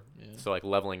 Or so like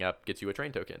leveling up gets you a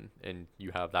train token, and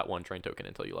you have that one train token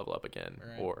until you level up again.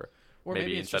 Right. Or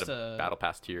maybe instead of battle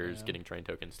pass tiers, getting train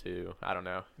tokens too. I don't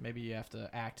know. Maybe you have to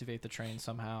activate the train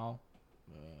somehow,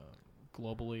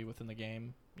 globally within the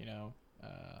game.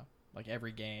 Like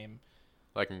every game.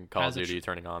 Like in Call of Duty,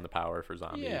 turning on the power for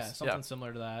zombies. Yeah, something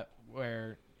similar to that,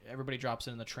 where everybody drops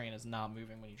in and the train is not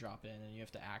moving when you drop in, and you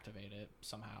have to activate it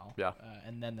somehow. Yeah.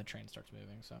 And then the train starts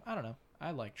moving. So, I don't know.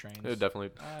 I like trains. It definitely.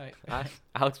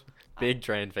 Alex, big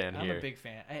train fan here. I'm a big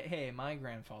fan. Hey, my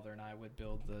grandfather and I would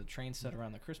build the train set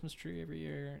around the Christmas tree every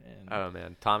year. And oh,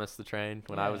 man. Thomas the Train.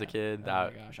 When I was a kid. Oh,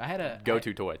 my gosh. I had a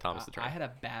go-to toy, Thomas the Train. I had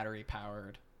a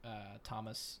battery-powered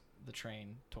Thomas the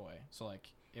Train toy. So,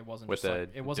 like, it wasn't with just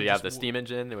it wasn't. Do you have the steam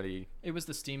engine? It was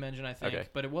the steam engine, I think. Okay.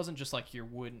 But it wasn't just like your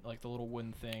wooden, like the little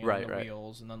wooden thing, right, and the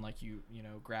wheels, and then like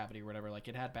gravity or whatever. Like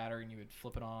it had battery, and you would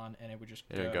flip it on, and it would just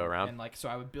go around. And like so,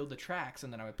 I would build the tracks,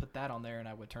 and then I would put that on there, and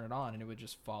I would turn it on, and it would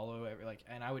just follow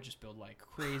and I would just build like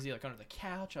crazy, like under the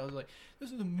couch. I was like,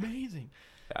 this is amazing.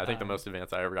 I think the most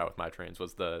advanced I ever got with my trains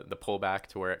was the pullback,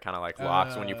 to where it kind of like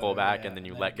locks when you pull back, and then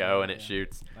you let go and it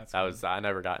shoots. I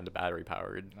never got into battery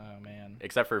powered. Oh man.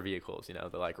 Except for vehicles,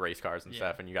 the like race cars and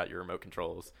stuff, and you got your remote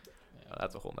controls. Yeah.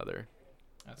 That's a whole nother.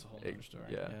 That's a whole other story.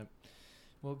 Yeah.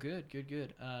 Well, good.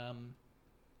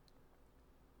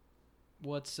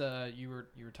 What's you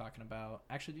were talking about?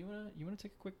 Actually, do you wanna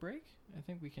take a quick break? I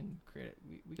think we can create it.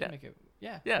 We can make it.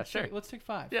 Yeah. Yeah. Sure. Let's take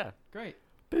 5. Yeah. Great.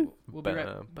 We'll be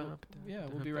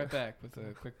right back with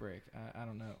a quick break. I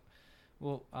don't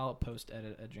know. I'll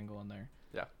edit a jingle in there.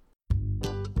 Yeah.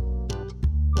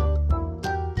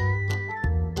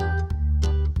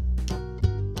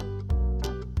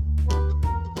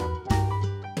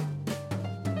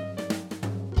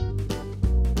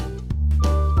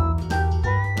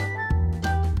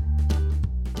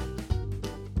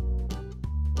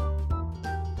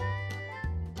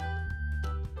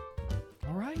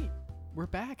 We're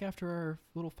back after our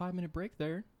little 5-minute break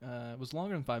there. It was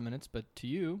longer than 5 minutes, but to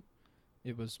you,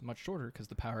 it was much shorter because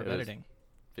the power of editing.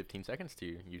 15 seconds to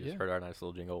you. You just heard our nice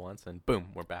little jingle once, and boom,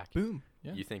 we're back. Boom.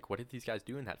 Yeah. You think, what did these guys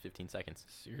do in that 15 seconds?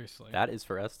 Seriously. That is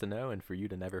for us to know and for you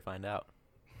to never find out.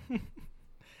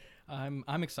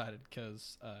 I'm excited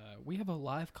because we have a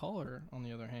live caller, on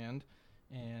the other hand,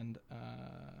 and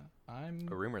I'm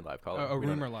a rumored live caller. A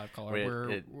rumored live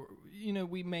caller.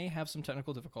 We may have some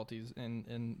technical difficulties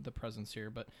in the presence here,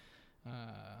 but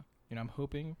I'm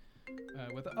hoping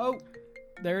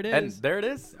there it is. And there it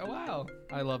is. Oh wow,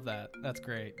 I love that. That's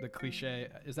great. The cliche,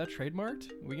 is that trademarked?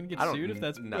 We can get sued if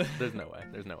that's no. There's no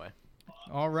way.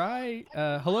 All right.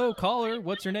 Hello, caller.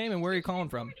 What's your name and where are you calling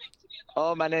from?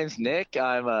 Oh, my name's Nick.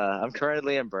 I'm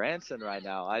currently in Branson right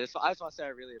now. I just want to say I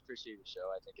really appreciate your show.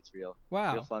 I think it's real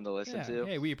fun to listen to.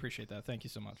 Hey, we appreciate that. Thank you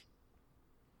so much.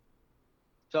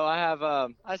 So I have a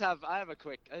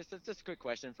quick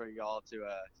question for y'all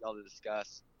to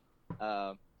discuss.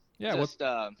 What's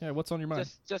on your mind?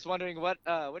 Just wondering what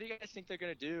do you guys think they're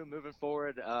gonna do moving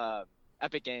forward?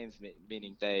 Epic Games,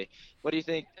 meaning they. What do you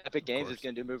think Epic Games is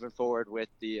gonna do moving forward with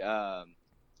the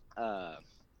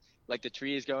like the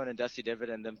trees going in Dusty Divot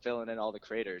and them filling in all the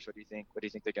craters? What do you think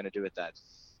they're gonna do with that?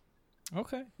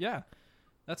 Okay, yeah,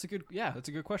 that's a good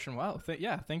question. Wow,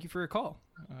 thank you for your call.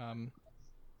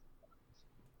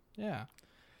 Yeah.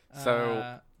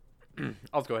 So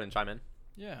I'll go ahead and chime in.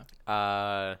 Yeah.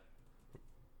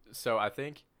 So I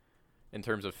think in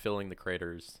terms of filling the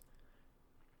craters,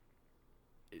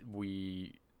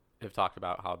 we have talked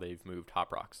about how they've moved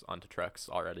Hop Rocks onto trucks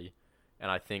already,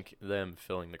 and I think them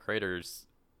filling the craters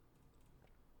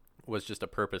was just a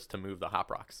purpose to move the Hop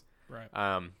Rocks. Right.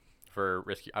 For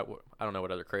Risky, I don't know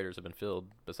what other craters have been filled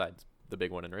besides the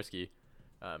big one in Risky,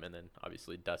 and then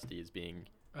obviously Dusty is being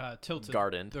Tilted.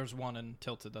 gardened. There's one in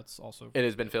Tilted that's also. It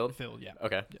has been filled. Filled, yeah.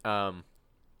 Okay. Yeah.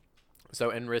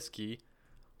 So in Risky,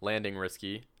 landing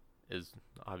Risky is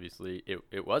obviously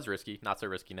it was risky, not so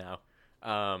risky now,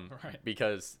 Right.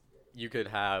 because you could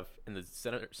have in the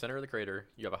center of the crater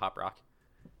you have a hop rock,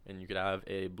 and you could have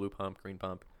a blue pump, green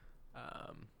pump,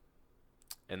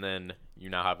 and then you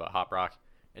now have a hop rock,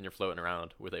 and you're floating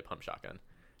around with a pump shotgun,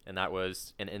 and that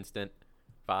was an instant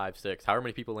 5, 6, however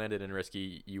many people landed in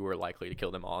risky, you were likely to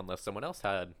kill them all unless someone else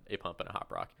had a pump and a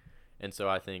hop rock. And so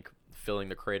I think filling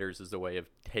the craters is a way of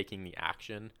taking the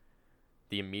action,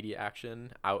 the immediate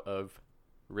action out of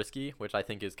risky, which I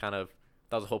think is kind of,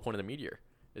 that was the whole point of the meteor,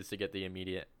 is to get the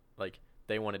immediate, like,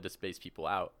 they wanted to space people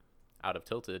out of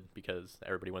tilted because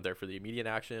everybody went there for the immediate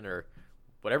action, or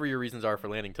whatever your reasons are for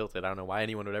landing tilted. I don't know why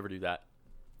anyone would ever do that,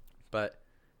 but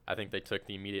I think they took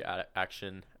the immediate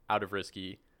action out of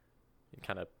risky and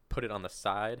kind of put it on the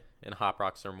side, and hop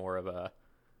rocks are more of a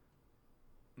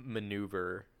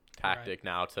maneuver tactic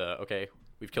now to, okay,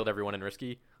 we've killed everyone in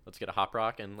risky, let's get a hop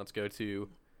rock and let's go to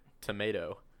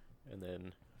tomato and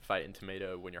then fight in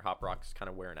tomato when your hop rock's kind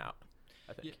of wearing out,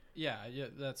 I think. Yeah,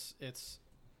 it's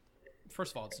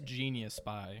first of all, it's genius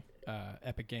by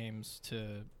Epic Games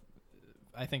to,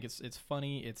 I think it's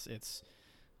funny, it's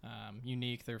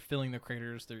unique. They're filling the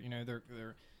craters,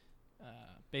 they're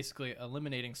basically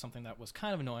eliminating something that was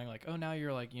kind of annoying, like, oh, now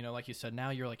you're like, like you said,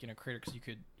 now you're like in a crater because you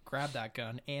could grab that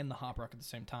gun and the hop rock at the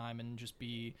same time and just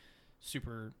be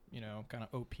super, kind of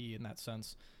OP in that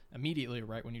sense immediately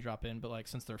right when you drop in. But like,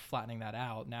 since they're flattening that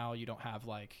out, now you don't have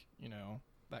like,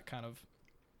 that kind of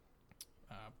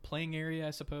playing area,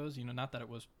 I suppose. Not that it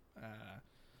was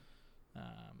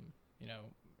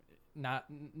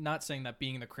not saying that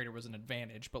being in the crater was an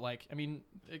advantage, but like, I mean,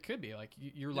 it could be like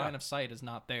your line of sight is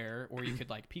not there, or you could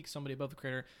like peek somebody above the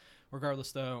crater.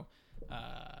 Regardless though,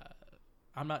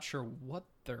 I'm not sure what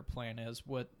their plan is.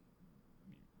 What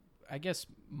I guess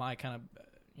my kind of,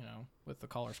 with the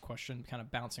caller's question, kind of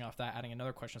bouncing off that, adding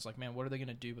another question is like, man, what are they going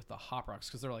to do with the hop rocks?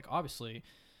 Because they're like, obviously,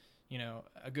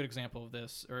 a good example of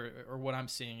this, or what I'm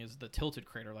seeing is the tilted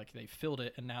crater. Like, they filled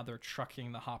it and now they're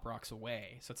trucking the hop rocks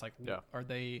away. So it's like, are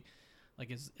they,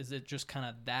 like, is it just kind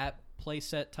of that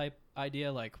playset type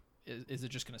idea? Like, is it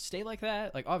just going to stay like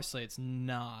that? Like, obviously it's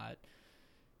not.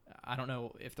 I don't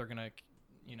know if they're going to,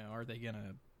 are they going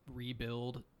to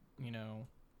rebuild,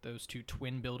 those two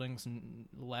twin buildings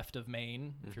left of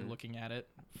Maine, if you're looking at it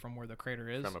from where the crater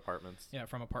is. From apartments. Yeah,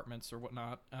 from apartments or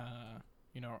whatnot.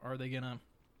 Are they going to,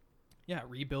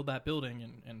 rebuild that building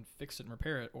and fix it and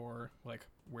repair it? Or, like,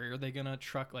 where are they going to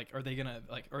truck? Like, are they going to,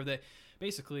 like, are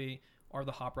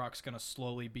the hop rocks going to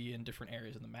slowly be in different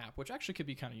areas of the map, which actually could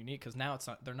be kind of unique because now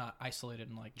they're not isolated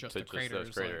in like just the craters.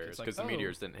 Those craters, because the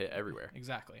meteors didn't hit everywhere.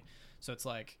 Exactly. So it's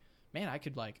like, man, I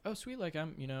could like, oh sweet, like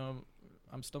I'm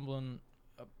stumbling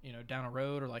up, down a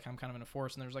road, or like I'm kind of in a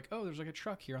forest and there's like, oh, there's like a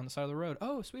truck here on the side of the road.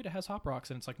 Oh sweet, it has hop rocks,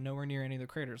 and it's like nowhere near any of the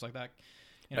craters, like that.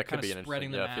 That could be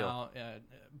spreading them out.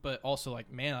 But also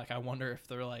like, man, like I wonder if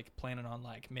they're like planning on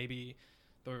like maybe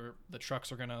the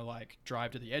trucks are gonna like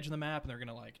drive to the edge of the map and they're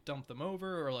gonna like dump them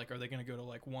over, or like are they gonna go to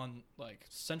like one like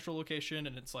central location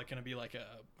and it's like gonna be like a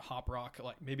hop rock,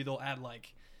 like maybe they'll add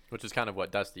like, which is kind of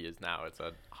what Dusty is now. It's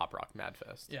a hop rock mad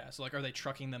fest. Yeah, so like, are they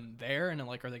trucking them there, and then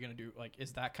like, are they gonna do like,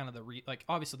 is that kind of the like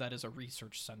obviously that is a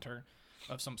research center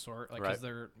of some sort, like, because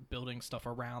they're building stuff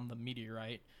around the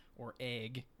meteorite or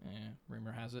egg.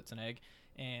 Rumor has it it's an egg,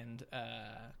 and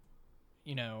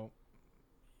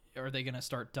are they going to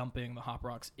start dumping the hop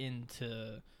rocks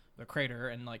into the crater?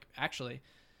 And like, actually,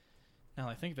 now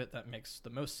I think of it, that makes the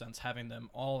most sense, having them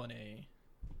all in a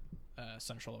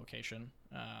central location.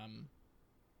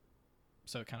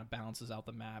 So it kind of balances out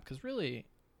the map, because really,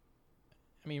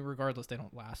 I mean, regardless, they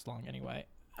don't last long anyway.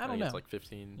 I don't know. It's like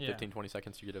 15, 20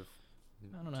 seconds you get of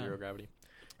zero gravity.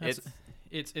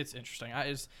 It's interesting.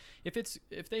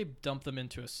 If they dump them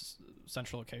into a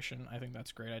central location, I think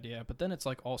that's a great idea. But then it's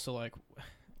like, also like,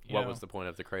 what was the point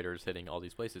of the craters hitting all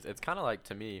these places? It's kind of like,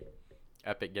 to me,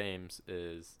 Epic Games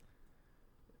is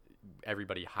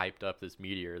everybody hyped up this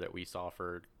meteor that we saw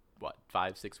for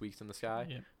 5-6 weeks in the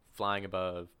sky, flying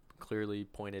above, clearly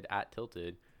pointed at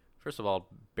tilted. First of all,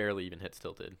 barely even hits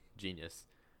tilted. Genius.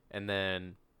 And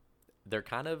then they're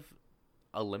kind of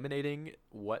eliminating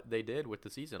what they did with the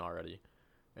season already.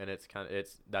 And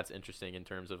that's interesting in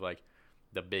terms of like,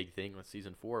 the big thing with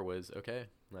season 4 was, okay,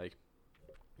 like,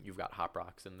 you've got hop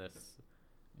rocks in this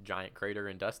giant crater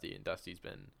in Dusty, and Dusty's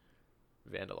been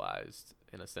vandalized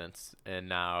in a sense, and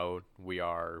now we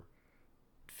are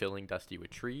filling Dusty with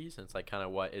trees. And it's like, kind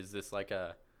of, what is this, like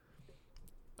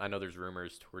I know there's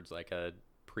rumors towards like a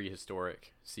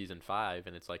prehistoric season 5,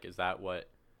 and it's like, is that what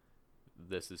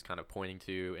this is kind of pointing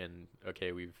to? And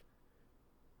okay, we've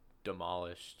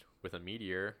demolished with a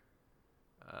meteor,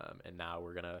 and now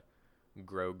we're gonna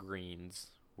grow greens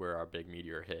where our big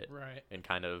meteor hit, Right. and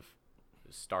kind of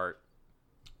start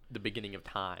the beginning of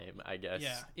time, I guess.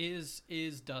 Yeah.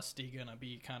 Is Dusty gonna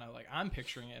be kind of like, I'm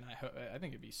picturing it, and I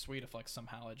think it'd be sweet if like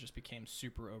somehow it just became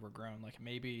super overgrown, like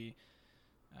maybe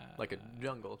like a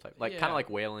jungle type, like kind of like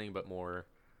whaling, but more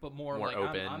like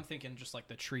open. I'm thinking just like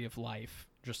the tree of life,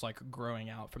 just like growing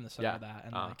out from the center of that,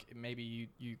 and like maybe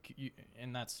you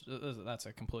and that's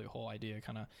a complete whole idea,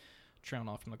 kind of trailing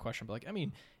off from the question, but like I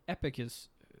mean, Epic is,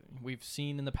 we've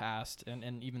seen in the past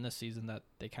and even this season that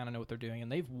they kind of know what they're doing,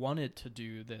 and they've wanted to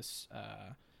do this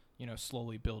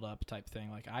slowly build up type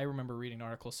thing. Like I remember reading an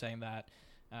article saying that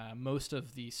most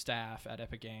of the staff at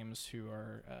Epic Games who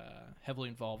are heavily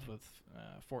involved with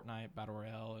Fortnite, Battle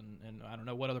Royale, and I don't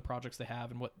know what other projects they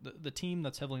have, and what the team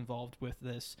that's heavily involved with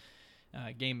this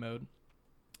game mode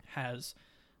has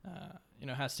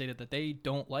stated that they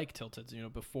don't like Tilted.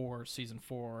 Before Season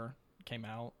 4 came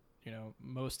out,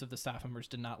 most of the staff members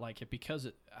did not like it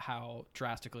because how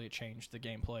drastically it changed the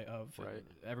gameplay of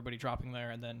everybody dropping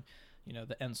there, and then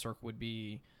the end circle would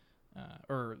be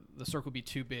or the circle would be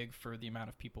too big for the amount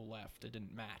of people left. It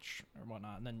didn't match or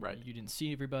whatnot, and then you didn't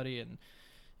see everybody, and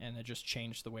it just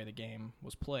changed the way the game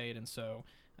was played. And so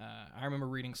I remember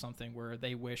reading something where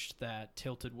they wished that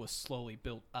Tilted was slowly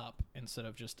built up instead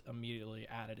of just immediately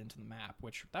added into the map,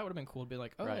 which that would have been cool to be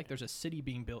like, like there's a city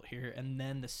being built here, and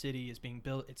then the city is being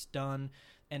built, it's done,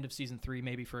 end of Season 3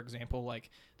 maybe, for example. Like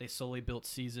they slowly built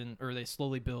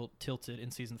Tilted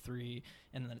in Season 3,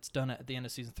 and then it's done at the end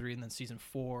of Season 3, and then Season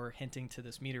 4 hinting to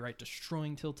this meteorite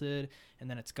destroying Tilted, and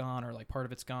then it's gone, or like part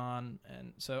of it's gone.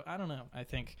 And so I don't know, I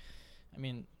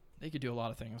mean they could do a lot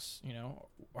of things.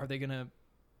 Are they gonna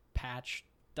patch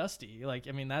Dusty? Like,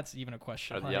 I mean, that's even a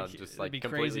question. Just like it'd be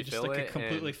completely crazy, just like a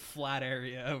completely and flat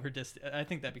area over Dusty. I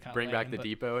think that'd be kind of bring back the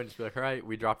depot and just be like, all right,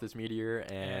 we dropped this meteor,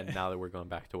 and now that we're going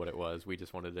back to what it was, we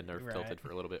just wanted to nerf Tilted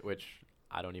for a little bit, which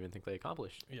I don't even think they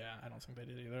accomplished. Yeah, I don't think they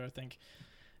did either. I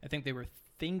think they were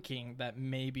thinking that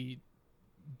maybe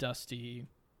Dusty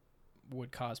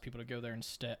would cause people to go there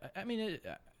instead. I mean,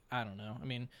 I don't know. I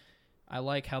mean, I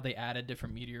like how they added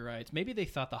different meteorites. Maybe they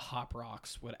thought the hop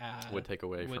rocks would take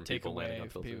away from people landing on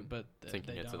Tilted, but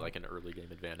thinking it's like an early game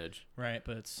advantage. Right,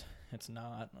 but it's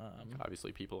not.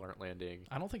 Obviously, people aren't landing.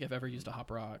 I don't think I've ever used a hop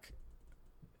rock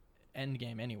end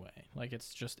game anyway. Like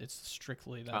it's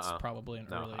strictly that's probably an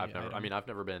early. I've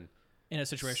never been in a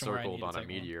situation circled where on a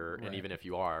meteor, and even if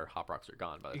you are, hop rocks are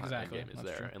gone by the time the end game is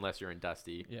there, unless you're in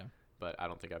Dusty. Yeah. But I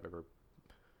don't think I've ever.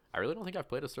 I really don't think I've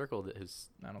played a circle that has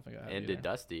ended either.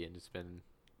 Dusty and just been,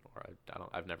 or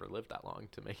I've never lived that long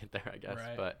to make it there, I guess.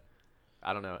 Right. But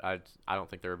I don't know. I don't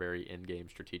think they're a very in-game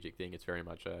strategic thing. It's very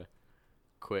much a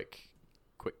quick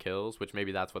kills, which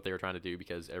maybe that's what they were trying to do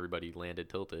because everybody landed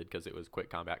Tilted because it was quick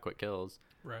combat, quick kills.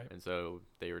 Right. And so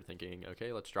they were thinking,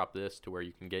 okay, let's drop this to where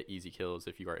you can get easy kills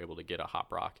if you are able to get a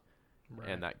hop rock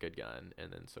and that good gun.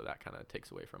 And then so that kind of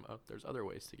takes away from, there's other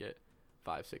ways to get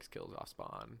 5-6 kills off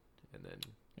spawn. And then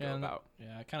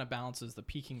it kind of balances the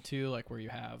peeking too, like where you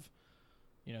have,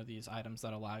 these items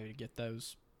that allow you to get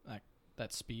those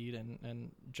that speed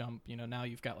and jump. Now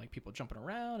you've got like people jumping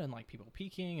around and like people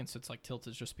peeking, and so it's like Tilt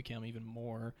has just become even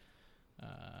more,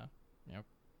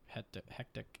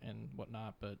 hectic and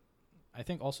whatnot. But I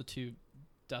think also too,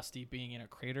 Dusty being in a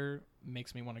crater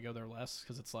makes me want to go there less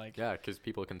because it's like because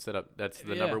people can sit up. That's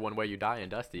the number one way you die in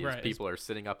Dusty is people are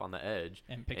sitting up on the edge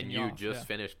and you off, just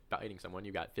finished biting someone.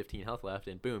 You got 15 health left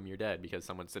and boom, you're dead because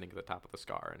someone's sitting at the top of the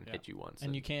scar and hit you once.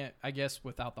 And you can't, I guess,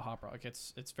 without the hop rock,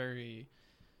 it's very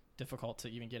difficult to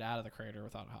even get out of the crater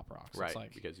without a hop rock. So it's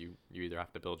like, because you either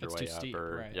have to build your way up steep,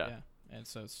 or and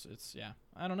so it's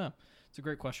I don't know. It's a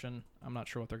great question. I'm not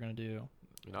sure what they're gonna do.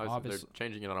 They're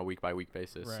changing it on a week by week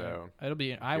basis, so it'll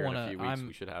be. In a few weeks,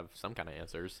 we should have some kind of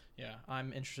answers. Yeah,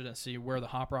 I'm interested to see where the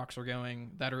hop rocks are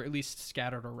going that are at least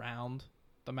scattered around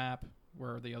the map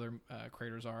where the other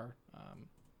craters are.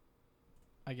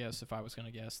 I guess if I was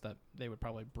going to guess that they would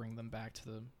probably bring them back to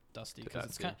the Dusty because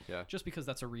it's just because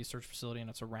that's a research facility and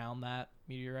it's around that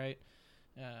meteorite.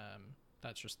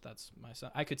 That's my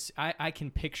son. I can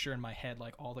picture in my head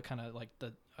like all the kind of like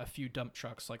a few dump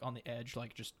trucks like on the edge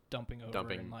like just dumping over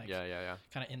and like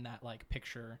kind of in that like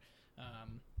picture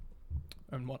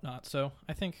and whatnot. So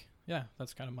I think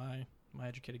that's kind of my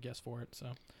educated guess for it.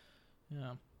 So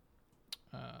yeah.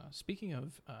 Speaking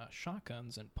of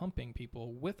shotguns and pumping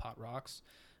people with hot rocks,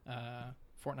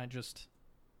 Fortnite just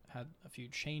had a few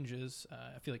changes.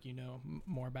 I feel like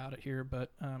more about it here,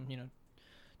 but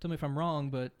tell me if I'm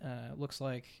wrong, but it looks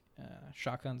like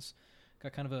shotguns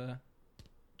got kind of a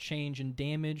change in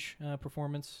damage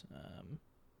performance.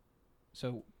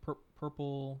 So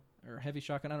purple or heavy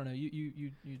shotgun, I don't know.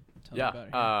 You tell me about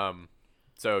it here.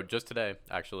 So just today,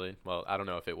 actually. Well, I don't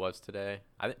know if it was today.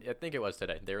 I think it was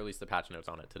today. They released the patch notes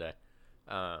on it today.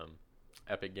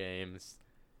 Epic Games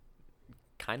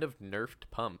kind of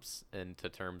nerfed pumps into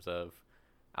terms of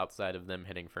outside of them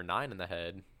hitting for 9 in the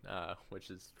head, which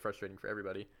is frustrating for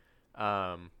everybody.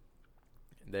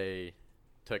 They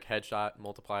took headshot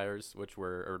multipliers, which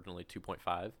were originally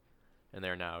 2.5, and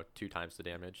they're now 2 times the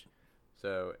damage.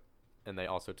 So, and they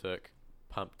also took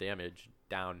pump damage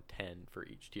down 10 for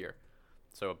each tier.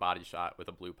 So a body shot with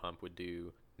a blue pump would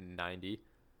do 90,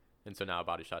 and so now a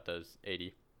body shot does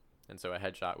 80, and so a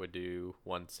headshot would do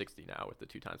 160 now with the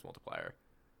 2 times multiplier.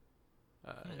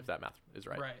 If that math is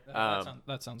right. Right.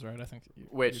 That sounds right. I think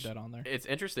you're dead on there. It's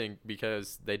interesting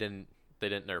because they didn't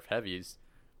nerf heavies,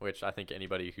 which I think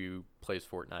anybody who plays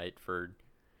Fortnite for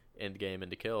end game and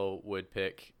to kill would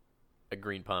pick a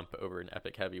green pump over an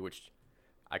epic heavy, which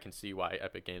I can see why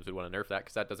Epic Games would want to nerf that,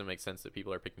 because that doesn't make sense that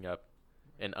people are picking up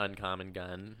an uncommon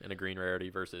gun in a green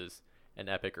rarity versus an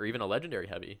epic or even a legendary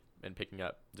heavy and picking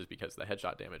up just because the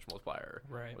headshot damage multiplier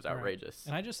was outrageous.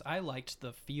 Right. And I liked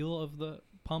the feel of the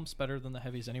pumps better than the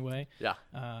heavies anyway. Yeah.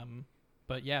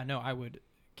 But yeah, no, I would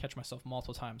catch myself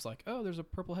multiple times like, oh, there's a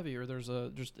purple heavy, or there's a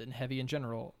just a heavy in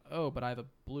general. Oh, but I have a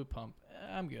blue pump.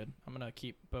 I'm good. I'm gonna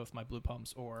keep both my blue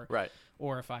pumps, or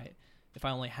if I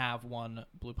only have one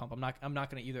blue pump, I'm not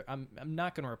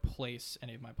gonna replace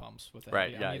any of my pumps with a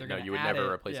right. heavy. Yeah, no, you would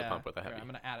never replace a pump with a heavy. I'm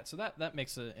gonna add it. So that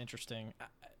makes it interesting.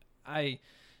 I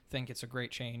think it's a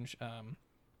great change.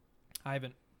 I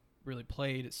haven't really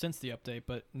played since the update,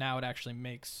 but now it actually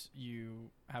makes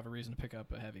you have a reason to pick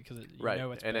up a heavy because you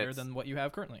know it's better than what you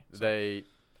have currently. So.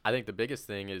 I think the biggest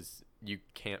thing is you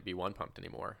can't be one pumped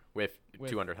anymore with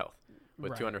 200 health.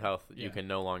 With 200 health, you can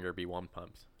no longer be one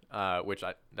pumped.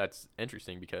 That's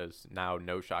interesting because now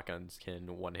no shotguns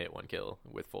can one hit, one kill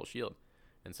with full shield.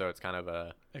 And so it's kind of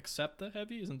a... Except the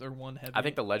heavy? Isn't there one heavy? I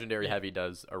think the legendary heavy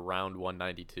does around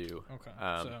 192. Okay.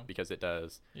 Because it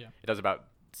does about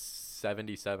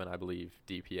 77, I believe,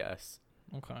 DPS.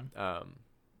 Okay.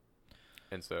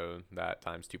 And so that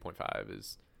times 2.5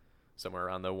 is somewhere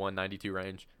around the 192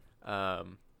 range.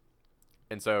 And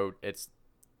so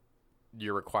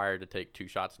you're required to take 2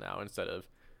 shots now instead of...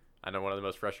 I know one of the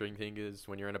most frustrating things is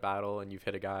when you're in a battle and you've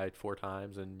hit a guy 4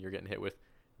 times and you're getting hit with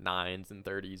 9s and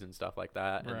 30s and stuff like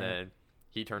that, and then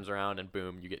he turns around and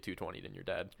boom, you get 220, then you're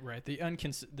dead. Right. The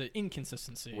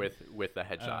inconsistency with the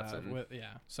headshots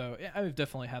So yeah, I've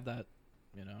definitely had that.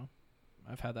 You know,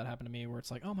 I've had that happen to me where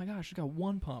it's like, oh my gosh, I got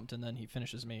one pumped, and then he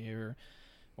finishes me,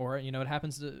 or you know, it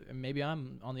happens to maybe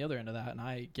I'm on the other end of that and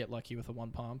I get lucky with a one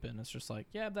pump, and it's just like,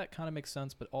 yeah, that kind of makes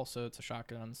sense, but also it's a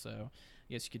shotgun, so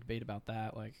I guess you could debate about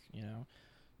that, like, you know.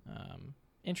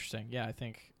 Interesting. Yeah, I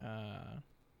think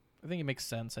it makes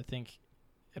sense. I think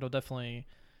it'll definitely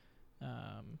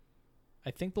I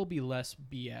think there'll be less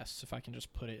BS, if I can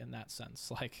just put it in that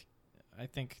sense. Like, I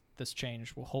think this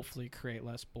change will hopefully create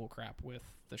less bullcrap with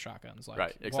the shotguns. Like,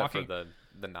 right, except for the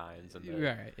 9s and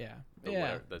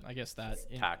the I guess that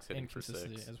tax hitting for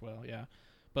inconsistency 6 as well. Yeah,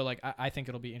 but like I think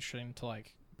it'll be interesting to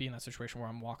like be in that situation where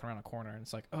I'm walking around a corner and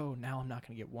it's like, oh, now I'm not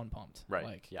going to get one pumped. Right.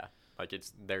 Like, yeah. Like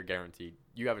they're guaranteed.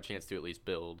 You have a chance to at least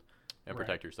build and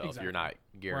protect yourself. Exactly. You're not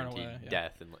guaranteed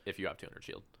death if you have 200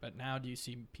 shield. But now, do you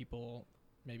see people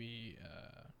maybe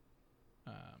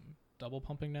double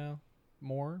pumping now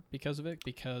more because of it?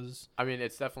 Because I mean,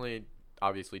 it's definitely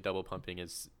obviously double pumping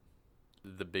is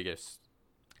the biggest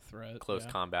threat, close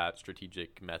combat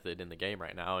strategic method in the game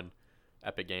right now, and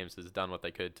Epic Games has done what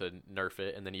they could to nerf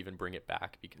it and then even bring it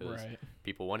back because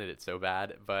people wanted it so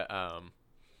bad. But I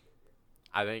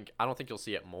don't think you'll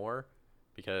see it more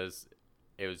because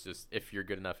it was just, if you're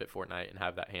good enough at Fortnite and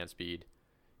have that hand speed,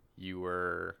 you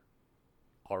were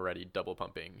already double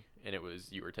pumping, and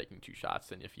you were taking 2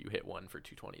 shots, and if you hit one for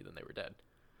 220, then they were dead.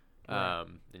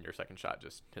 And your second shot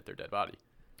just hit their dead body.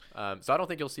 So I don't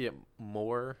think you'll see it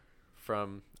more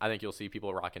I think you'll see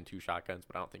people rocking 2 shotguns,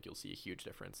 but I don't think you'll see a huge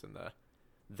difference in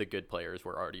the good players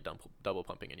were already double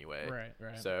pumping anyway.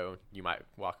 Right. So you might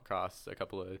walk across a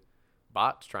couple of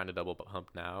bots trying to double pump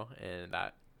now, and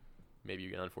that maybe you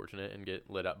get unfortunate and get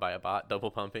lit up by a bot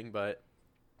double pumping, but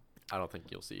I don't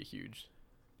think you'll see a huge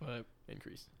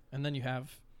increase. And then you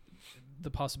have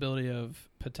the possibility of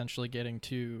potentially getting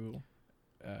to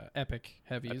epic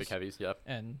heavies, yep.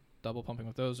 And double pumping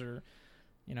with those, or,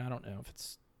 you know, I don't know if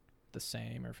it's the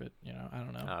same or if it, you know, I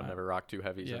don't know. I've never rocked 2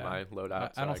 heavies in my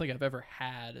loadout. I don't think I've ever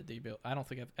had the ability. I don't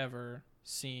think I've ever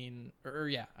seen, I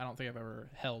don't think I've ever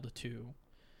held 2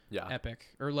 epic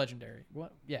or legendary.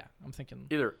 What? Yeah, I'm thinking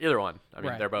either one. I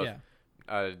mean, they're both.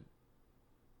 Yeah.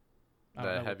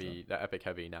 The epic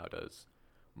heavy now does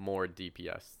more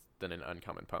DPS than an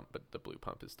uncommon pump, but the blue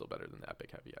pump is still better than the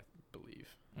epic heavy, I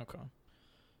believe. Okay.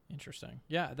 Interesting.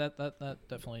 Yeah, that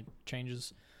definitely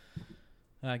changes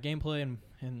gameplay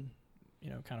and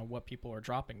kind of what people are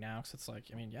dropping now. Because it's like,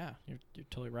 I mean, yeah, you're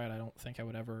totally right. I don't think I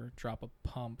would ever drop a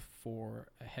pump for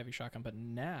a heavy shotgun. But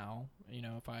now,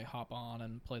 if I hop on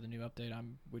and play the new update, I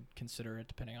would consider it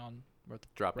depending on what the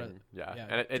dropping. Yeah,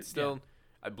 and it's still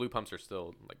blue pumps are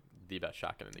still like the best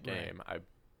shotgun in the game. Right.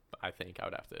 I think I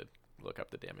would have to look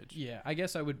up the damage. Yeah, I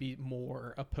guess I would be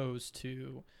more opposed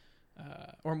to.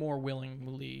 Or more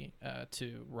willingly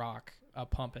to rock a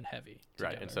pump and heavy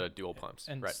together. Right, instead of dual pumps.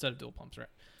 Instead of dual pumps, right.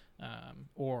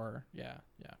 Or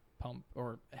pump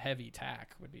or heavy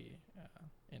tack would be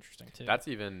interesting too. That's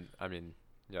even, I mean,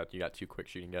 you got 2 quick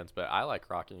shooting guns, but I like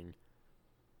rocking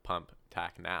pump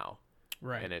tack now.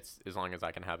 Right. And it's as long as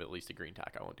I can have at least a green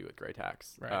tack, I won't do it gray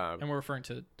tacks. Right. And we're referring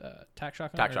to tack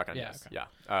shotgun? Tack shotgun, yes. Okay.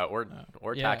 Yeah. Or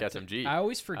tack SMG. I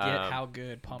always forget how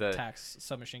good pump tack's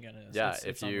submachine gun is. Yeah,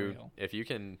 if you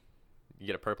can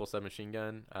get a purple submachine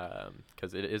gun,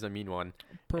 because it is a mean one.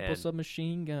 Purple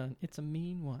submachine gun. It's a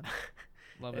mean one.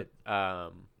 Love it.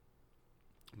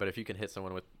 But if you can hit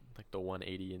someone with like the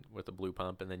 180 with a blue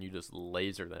pump, and then you just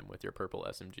laser them with your purple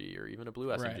SMG or even a blue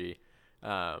SMG,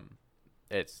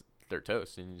 they're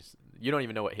toast, and you don't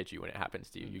even know what hit you when it happens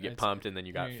to you. You get pumped, and then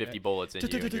you got 50 bullets in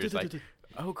you, and you're just like,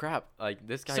 oh crap, like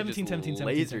this guy just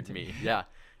lasered me. Yeah.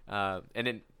 And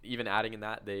then even adding in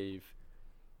that, they're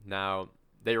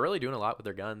really doing a lot with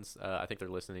their guns. I think they're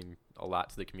listening a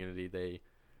lot to the community. They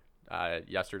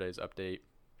yesterday's update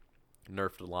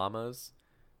nerfed llamas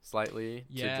slightly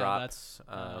to drop. That's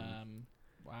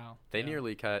wow. They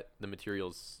nearly cut the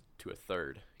materials to a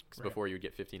third, because before you would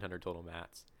get 1,500 total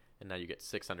mats, and now you get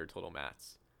 600 total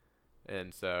mats.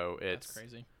 And so it's that's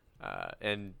crazy.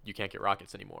 And you can't get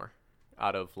rockets anymore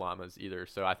out of llamas either.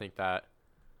 So I think that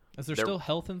is there still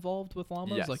health involved with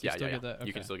llamas? Yes, like get that? Okay.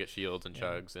 You can still get shields and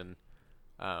chugs, and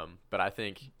but I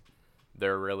think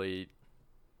they're really.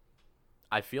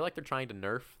 I feel like they're trying to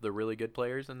nerf the really good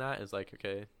players in that. Is like,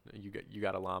 okay, you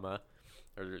got a llama,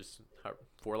 or there's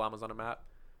 4 llamas on a map.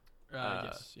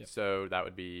 Yes. Yep. So that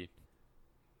would be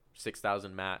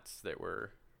 6,000 mats that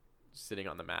were sitting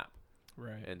on the map.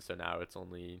 Right. And so now it's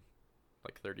only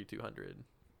like 3,200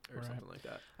 or something like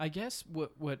that. I guess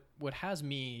what has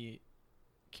me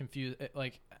confused,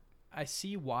 like, I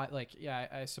see why, like, yeah,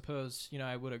 I suppose,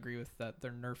 I would agree with that.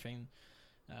 They're nerfing,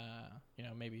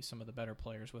 maybe some of the better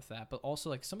players with that, but also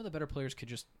like some of the better players could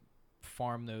just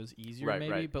farm those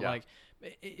easier, but like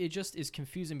it just is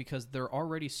confusing because they're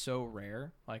already so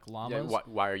rare, like llamas.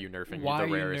 Why are you nerfing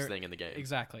the rarest thing in the game?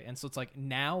 Exactly. And so it's like,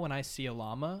 now when I see a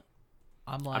llama,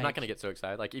 I'm not going to get so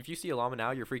excited. Like, if you see a llama now,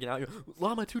 you're freaking out. You're,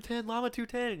 llama 210,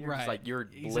 and you're just like, you're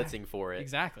blitzing for it.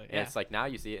 Exactly. And it's like, now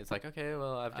you see it, it's like, okay,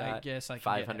 well, I've got I guess I can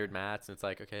 500 mats, and it's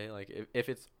like, okay, like, if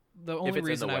it's the only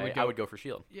reason in the way, I would go for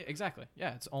shield. Yeah, exactly.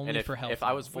 Yeah, it's only for health. If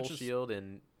I was full shield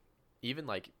and even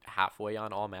like halfway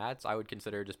on all mats, I would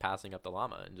consider just passing up the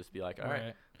llama and just be like, all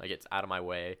right, like, it's out of my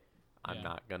way. I'm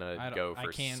not gonna go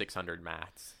for 600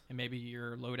 mats. And maybe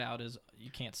your loadout is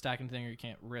you can't stack anything, or you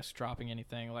can't risk dropping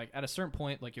anything. Like, at a certain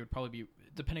point, like, it would probably be,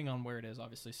 depending on where it is,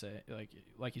 obviously, say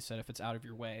like you said, if it's out of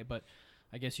your way. But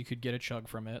I guess you could get a chug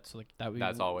from it, so like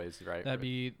that's always right. That'd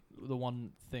be the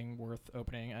one thing worth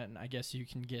opening. And I guess you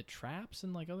can get traps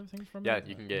and like other things from it. Yeah,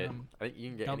 you can get. I think you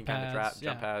can get any kind of trap,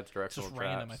 jump pads, directional traps. It's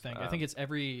just random. I think. I think it's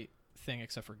everything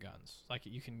except for guns. Like,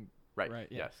 you can. Right.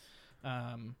 Yeah. Yes.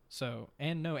 So,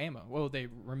 and no ammo. Well, they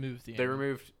removed the ammo. They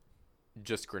removed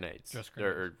just grenades.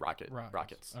 Or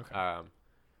rockets. Okay.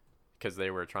 Because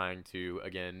they were trying to,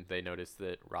 again, they noticed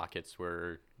that rockets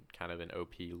were kind of an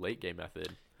OP late game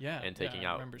method. Yeah. And taking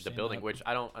out the building, which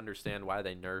I don't understand why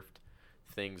they nerfed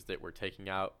things that were taking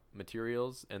out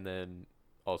materials and then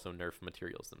also nerfed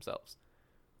materials themselves.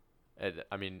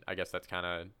 I mean, I guess that's kind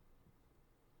of,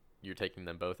 you're taking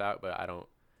them both out, but I don't.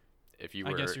 If you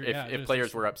were, if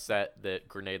players were upset that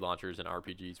grenade launchers and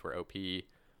RPGs were OP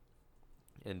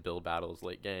in build battles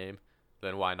late game,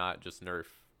 then why not just nerf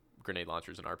grenade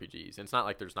launchers and RPGs? And it's not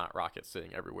like there's not rockets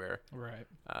sitting everywhere. Right.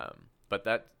 But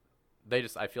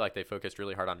I feel like they focused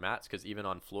really hard on mats, because even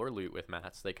on floor loot with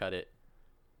mats, they cut it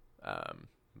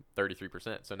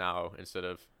 33%. So now instead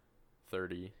of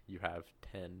 30, you have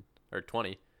 10 or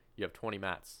 20. You have 20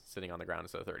 mats sitting on the ground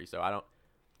instead of 30. So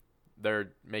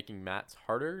they're making mats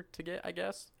harder to get, I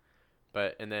guess.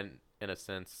 But, and then in a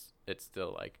sense, it's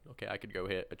still like, okay, I could go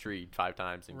hit a tree 5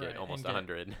 times and get almost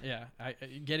 100. Yeah.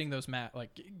 Getting those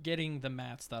getting the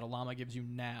mats that a llama gives you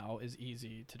now is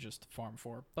easy to just farm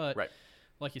for. But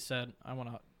like you said, I want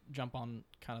to jump on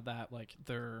kind of that. Like,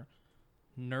 they're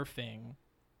nerfing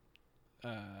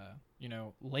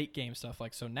late game stuff.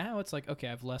 Like, so now it's like, okay, I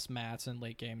have less mats in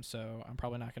late game, so I'm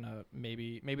probably not gonna,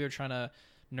 maybe they're trying to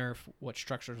nerf what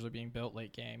structures are being built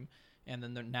late game, and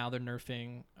then they're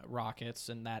nerfing rockets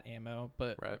and that ammo,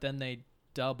 but then they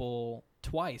double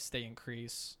twice, they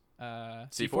increase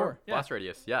C4 blast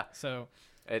radius. Yeah, so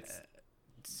it's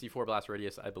C4 blast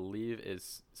radius, I believe,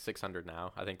 is 600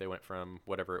 now. I think they went from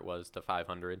whatever it was to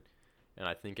 500, and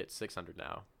I think it's 600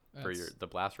 now for the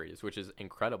blast radius, which is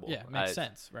incredible. Yeah, makes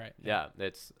sense, right? Yeah,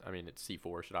 it's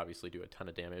C4 should obviously do a ton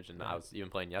of damage, and I was even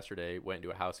playing yesterday, went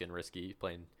into a house getting risky,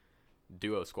 playing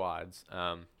duo squads,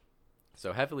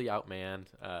 so heavily outmanned,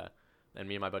 and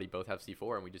me and my buddy both have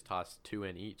C4, and we just tossed 2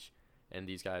 in each, and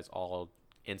these guys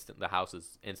the house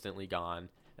is instantly gone,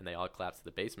 and they all collapse to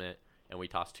the basement, and we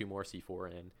tossed 2 more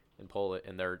C4 in and pull it,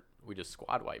 and we just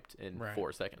squad wiped in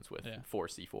 4 seconds with 4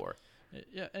 C4.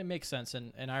 Yeah, it makes sense,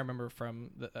 and I remember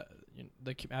from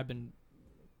I've been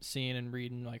seeing and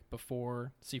reading, like,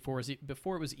 before C4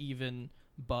 before it was even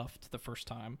buffed the first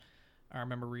time. I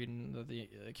remember reading that the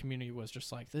community was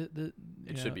just like it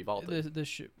should be vaulted.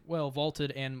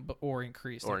 Vaulted or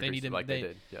increased. Or increased, they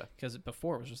did, yeah. Because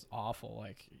before it was just awful.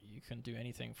 Like, you couldn't do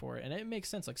anything for it, and it makes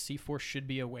sense. Like, C4 should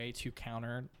be a way to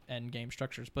counter end game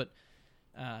structures, but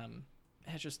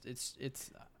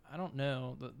it's I don't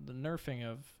know, the nerfing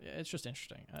of it's just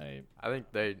interesting. I think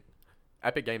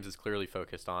Epic Games is clearly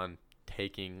focused on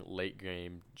taking late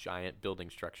game giant building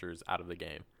structures out of the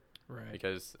game. Right.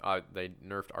 Because they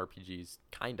nerfed RPGs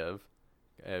kind of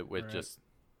with just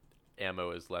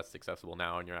ammo is less accessible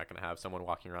now, and you're not going to have someone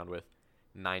walking around with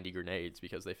 90 grenades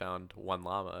because they found 1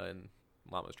 llama, and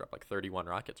llamas dropped like 31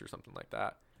 rockets or something like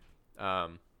that.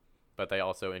 But they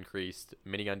also increased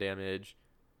minigun damage,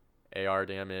 AR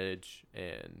damage,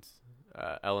 and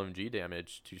LMG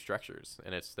damage to structures,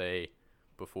 and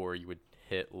before you would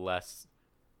hit less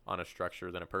on a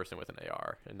structure than a person with an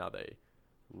AR, and now they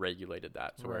regulated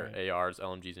that to where ARs,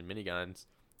 LMGs, and miniguns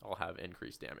all have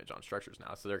increased damage on structures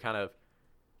now. So they're kind of,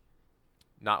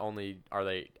 not only are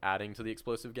they adding to the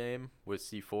explosive game with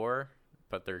C4,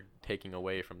 but they're taking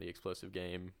away from the explosive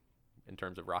game in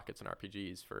terms of rockets and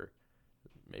RPGs for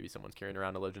maybe someone's carrying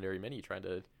around a legendary mini trying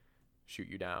to shoot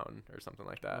you down or something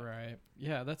like that. Right.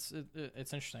 Yeah, that's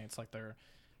it's interesting. It's like they're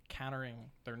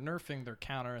nerfing their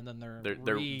counter, and then they're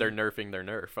nerfing their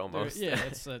nerf almost.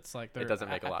 It's like it doesn't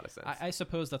make a lot of sense. I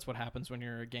suppose that's what happens when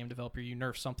you're a game developer. You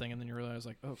nerf something, and then you realize,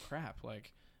 like, oh crap,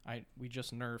 like we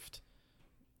just nerfed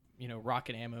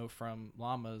rocket ammo from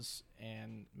llamas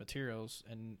and materials,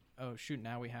 and oh shoot,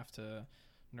 now we have to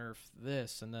nerf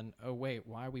this, and then oh wait,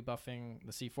 why are we buffing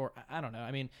the C4? I don't know.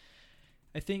 I mean,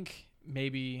 I think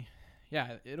maybe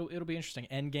it'll be interesting.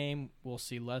 End game, we'll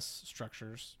see less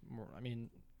structures. More, I mean,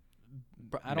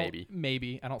 I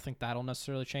don't think that'll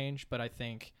necessarily change, but I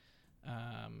think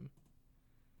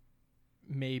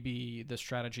maybe the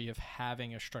strategy of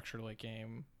having a structured late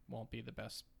game won't be the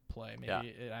best play. Maybe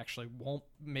it actually won't.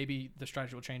 Maybe the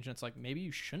strategy will change, and it's like maybe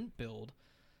you shouldn't build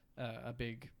a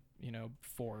big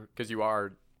fort, because you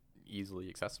are easily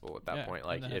accessible at that point.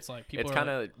 Like, it's kind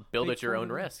of build at your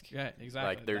own risk. Yeah,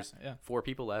 exactly. Like, there's 4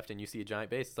 people left, and you see a giant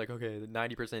base. It's like, okay, the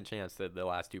 90% chance that the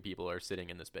last 2 people are sitting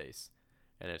in this base.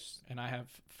 And I have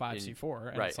 5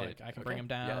 C4, and it's like I can bring them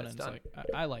down, and it's like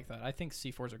I like that. I think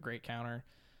C4 is a great counter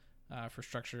for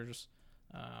structures.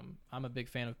 I'm a big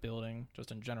fan of building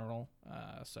just in general,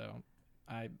 so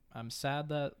I'm sad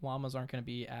that llamas aren't going to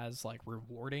be as like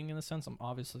rewarding in a sense. I'm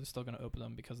obviously still going to open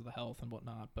them because of the health and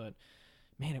whatnot, but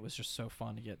man, it was just so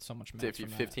fun to get so much mats. If you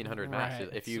 1,500 mats,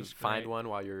 if you find one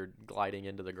while you're gliding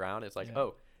into the ground, it's like,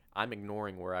 oh, I'm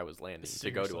ignoring where I was landing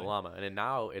to go to a llama, and then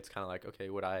now it's kind of like, okay,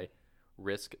 would I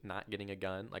risk not getting a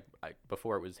gun? Like,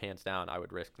 before it was hands down, I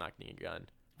would risk not getting a gun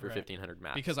for 1,500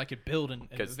 mats because I could build and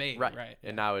evade. Right.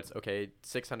 And now it's okay,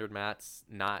 600 mats,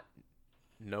 not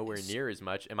nowhere near as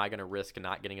much. Am I going to risk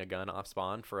not getting a gun off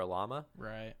spawn for a llama?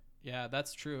 Right. Yeah,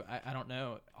 that's true. I don't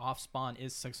know. Off spawn,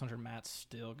 is 600 mats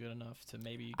still good enough to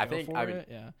maybe go for it?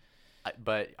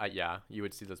 Yeah. You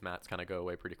would see those mats kind of go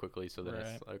away pretty quickly. So then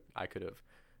it's like I could have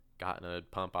gotten a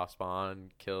pump off spawn,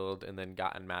 killed, and then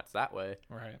gotten mats that way.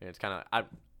 Right. And it's kind of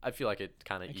I feel like it's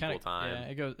kind of equal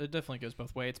time. Yeah, it definitely goes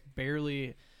both ways.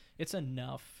 It's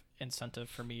enough incentive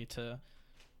for me to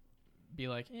be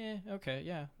like,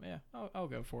 okay, I'll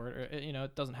go for it. Or,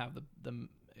 it doesn't have the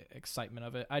excitement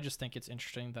of it. I just think it's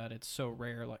interesting that it's so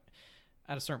rare. Like,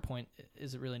 at a certain point,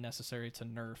 is it really necessary to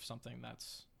nerf something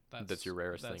that's your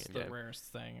rarest thing? That's the rarest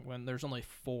thing when there's only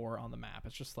 4 on the map.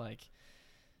 It's just like,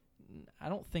 I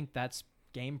don't think that's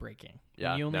game breaking.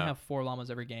 Yeah, you only have 4 llamas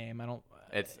every game. And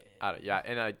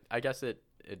I guess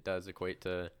it does equate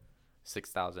to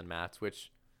 6,000 mats,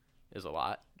 which is a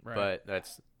lot. Right. But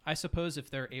that's I suppose if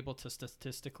they're able to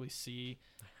statistically see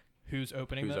who's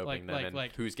opening them,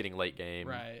 and who's getting late game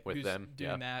with who's them.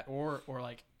 doing that, or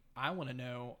like I want to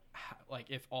know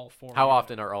if all four. How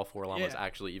often are all 4 llamas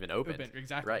actually even open?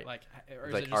 Exactly. Right. Like, or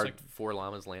is like, it just are like 4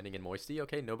 llamas landing in Moisty?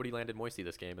 Okay, nobody landed Moisty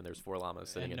this game, and there's 4 llamas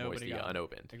sitting in Moisty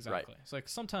unopened. Exactly. Right. It's like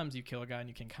sometimes you kill a guy and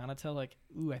you can kind of tell, like,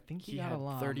 ooh, I think he got had a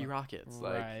llama. 30 rockets.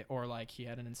 Right. Or like he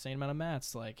had an insane amount of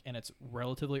mats, like, and it's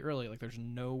relatively early. Like there's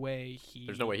no way he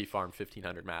farmed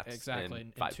 1,500 mats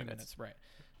in 5 2 minutes. Right.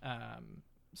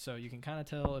 So you can kind of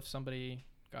tell if somebody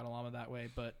got a llama that way,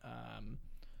 but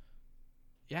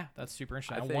yeah, that's super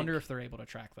interesting. I wonder if they're able to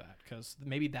track that, because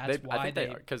maybe that's why they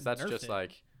are, because that's just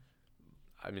like,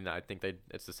 I mean, I think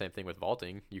it's the same thing with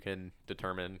vaulting. You can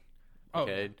determine, a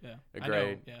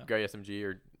gray SMG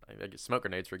or I guess smoke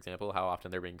grenades, for example, how often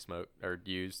they're being smoked or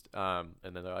used, and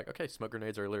then they're like, okay, smoke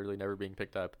grenades are literally never being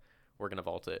picked up. We're gonna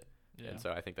vault it, and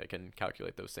so I think they can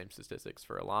calculate those same statistics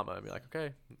for a llama and be like,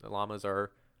 okay, the llamas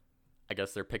are, I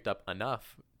guess they're picked up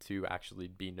enough to actually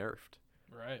be nerfed.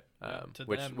 Right.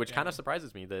 Which kind of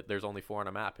surprises me that there's only 4 on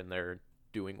a map and they're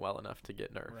doing well enough to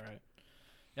get nerfed. Right.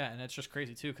 Yeah, and it's just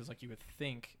crazy too, because like you would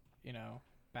think,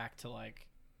 back to like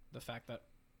the fact that,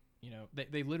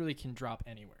 they literally can drop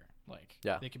anywhere. Like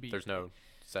they could be. There's no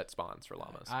set spawns for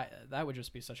llamas. That would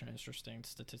just be such an interesting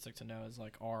statistic to know, is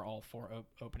like, are all 4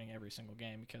 opening every single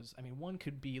game? Because I mean, one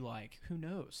could be like, who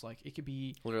knows? Like it could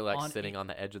be literally like sitting on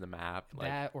the edge of the map,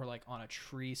 or like on a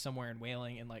tree somewhere in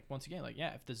Whaling, and like once again, like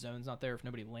if the zone's not there, if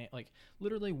nobody like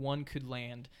literally one could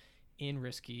land in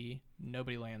Risky,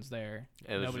 nobody lands there,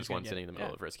 and there's just one sitting in the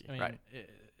middle of Risky. I mean, right.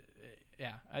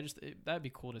 That'd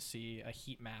be cool to see a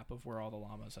heat map of where all the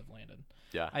llamas have landed.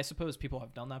 Yeah. I suppose people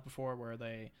have done that before, where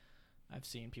I've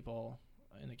seen people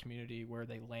in the community where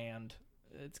they land.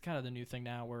 It's kind of the new thing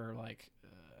now, where like,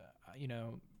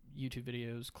 YouTube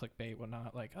videos, clickbait,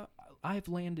 whatnot. Like, I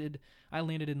landed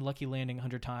in Lucky Landing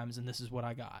 100 times, and this is what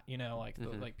I got.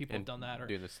 Like people have done that, or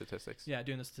doing the statistics. Yeah,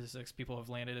 doing the statistics. People have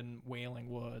landed in Wailing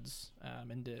Woods,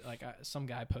 and did some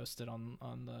guy posted on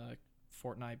the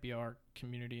Fortnite BR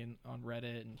community and on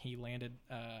Reddit, and he landed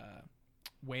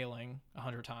Wailing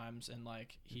 100 times, and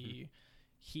like he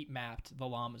heat mapped the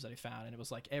llamas that he found, and it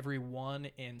was like every 1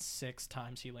 in 6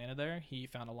 times he landed there, he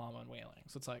found a llama in Wailing.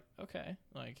 So it's like, okay,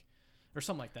 like, or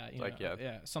something like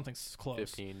that, something's close,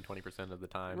 15-20% of the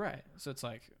time, right? So it's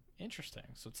like interesting.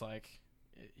 So it's like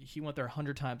he went there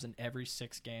 100 times in every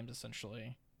 6 games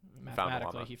essentially.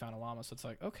 Mathematically, he found a llama. So it's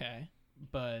like, okay,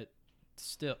 but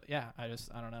still, I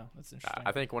don't know. That's interesting.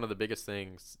 I think one of the biggest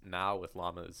things now with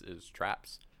llamas is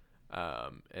traps.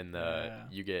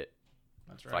 You get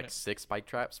like 6 spike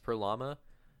traps per llama,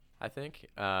 I think.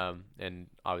 And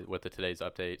with today's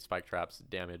update, spike traps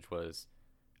damage was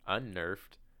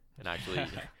unnerfed and actually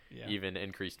even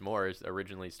increased more. Is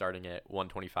originally starting at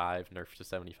 125, nerfed to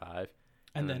 75.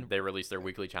 And then they released their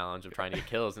weekly challenge of trying to get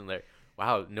kills, and they're,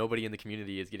 wow, nobody in the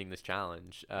community is getting this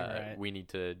challenge. We need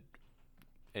to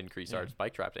increase our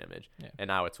spike trap damage, and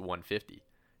now it's 150.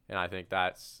 And I think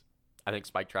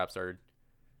spike traps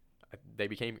they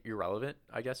became irrelevant,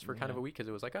 I guess, for kind of a week, because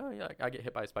it was like, oh yeah, I get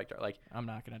hit by a spike trap, like I'm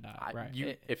not gonna die.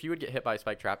 Right. If you would get hit by a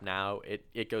spike trap now,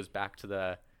 it goes back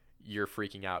to you're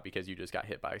freaking out because you just got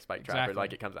hit by a spike trap, or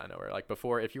like it comes out of nowhere. Like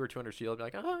before, if you were 200 shield,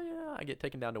 you'd be like, oh yeah, I get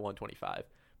taken down to 125.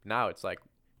 But now it's like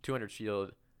 200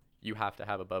 shield, you have to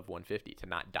have above 150 to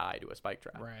not die to a spike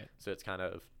trap. Right. So it's kind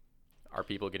of, are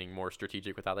people getting more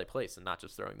strategic with how they place and not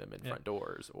just throwing them in front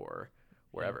doors or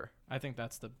wherever? I think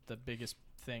that's the biggest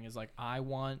thing, is like, I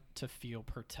want to feel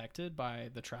protected by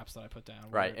the traps that I put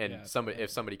down. Right. And if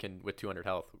somebody can, with 200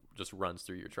 health, just runs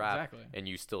through your trap and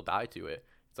you still die to it,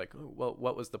 it's like, oh, well,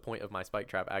 what was the point of my spike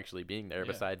trap actually being there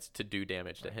besides to do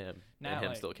damage to him and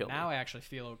him still kill me? Now I actually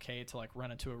feel okay to like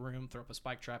run into a room, throw up a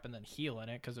spike trap, and then heal in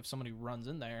it, because if somebody runs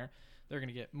in there, they're going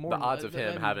to get more. The odds of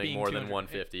him having more than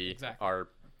 150 are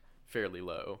fairly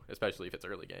low, especially if it's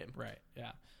early game. Right.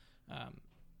 Yeah.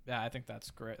 I think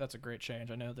that's great. That's a great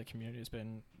change. I know the community has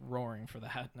been roaring for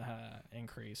that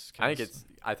increase. I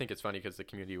think it's funny because the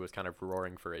community was kind of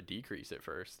roaring for a decrease at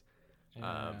first.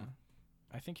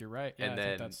 I think you're right. Yeah, and I then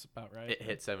think that's about right. It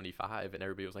hit 75, and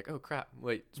everybody was like, "Oh crap!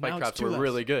 Wait, spike traps were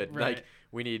really good." Right.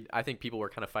 Like I think people were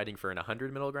kind of fighting for an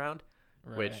 100 middle ground,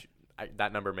 which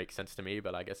that number makes sense to me.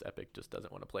 But I guess Epic just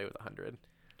doesn't want to play with 100.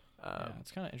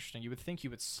 It's kind of interesting. You would think you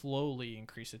would slowly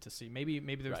increase it to see. Maybe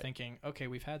they're thinking, okay,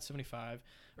 we've had 75,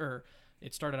 or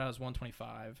it started out as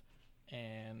 125,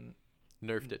 and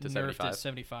nerfed it to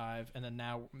 75, and then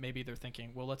now maybe they're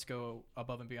thinking, well, let's go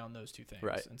above and beyond those two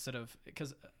things, instead of,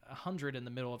 because 100 in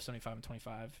the middle of 75 and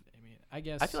 25. I mean, I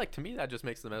guess I feel like, to me, that just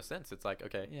makes the most sense. It's like,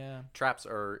 okay, traps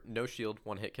are no shield,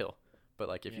 1 hit kill, but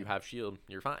like if you Yeah. have shield,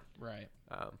 you're fine. Right.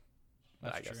 But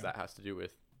That's I guess true. that has to do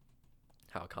with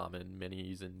how common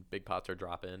minis and big pots are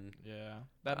dropping. Yeah.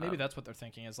 Maybe that's what they're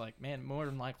thinking is like, man, more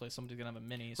than likely somebody's gonna have a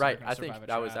mini. So Right. they're gonna I think survive a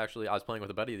that was trap. actually I was playing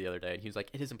with a buddy the other day, and he was like,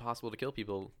 "It is impossible to kill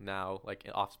people now, like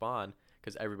off spawn,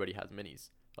 because everybody has minis.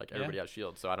 Like everybody has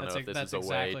shields. So I don't know if this is a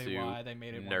way exactly to why they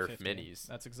made it nerf 150. minis.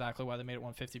 That's exactly why they made it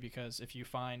 150 because if you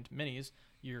find minis,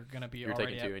 you're gonna be You're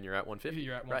already taking 2 and you're at 150.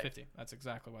 You're at Right. 150. That's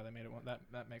exactly why they made it one.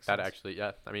 That makes That sense. actually,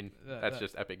 yeah. I mean, that's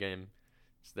just Epic Game.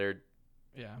 It's their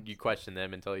Yeah. you question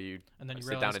them until you And then you sit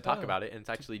realize, down and talk about it, and it's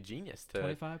actually genius to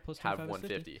 25 plus have 25 is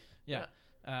 50. 150.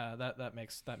 Yeah. That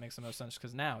makes the most sense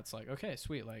because now it's like, okay,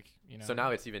 sweet, like, you know. So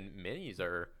now it's even minis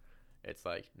are, it's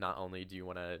like not only do you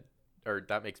want to, or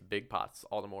that makes big pots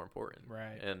all the more important.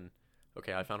 Right. And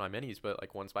okay, I found my minis, but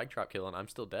like one spike trap kill and I'm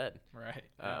still dead. Right.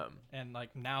 And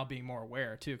like now being more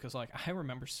aware too, because like I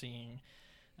remember seeing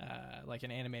like an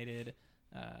animated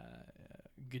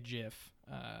GIF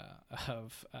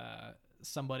of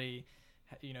somebody,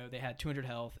 you know, they had 200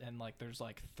 health and like there's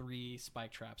like 3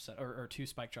 spike traps or 2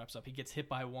 spike traps up. He gets hit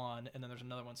by one and then there's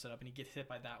another one set up and he gets hit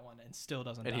by that one and still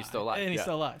doesn't die. And he's still alive. And he's Yeah.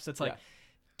 still alive. So it's like Yeah.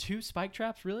 2 spike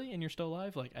traps really and you're still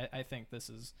alive. Like I think this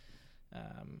is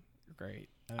great.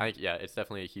 Yeah, it's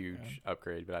definitely a huge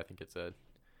upgrade, but I think it's a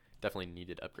definitely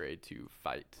needed upgrade to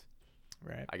fight.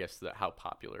 Right. I guess how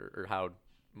popular or how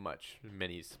much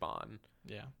minis spawn.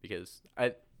 Yeah. Because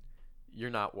you're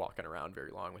not walking around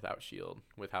very long without shield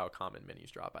with how common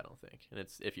minis drop, I don't think. And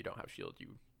it's if you don't have shield,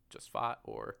 you just fought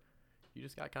or you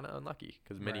just got kind of unlucky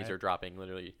because minis Right. are dropping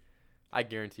literally. I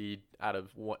guarantee out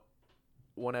of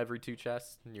one every 2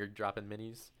 chests, you're dropping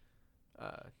minis.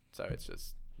 So it's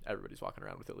just everybody's walking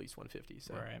around with at least 150.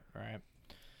 So Right.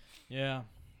 Yeah,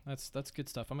 that's good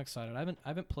stuff. I'm excited. I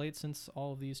haven't played since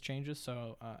all of these changes,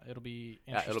 so it'll be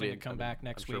interesting to come back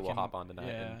next I'm sure week. we'll and, hop on tonight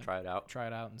and try it out. Try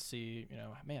it out and see, you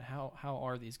know, man, how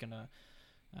are these gonna,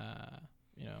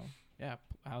 you know, yeah,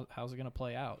 how's it gonna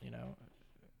play out? You know,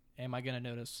 am I gonna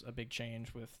notice a big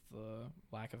change with the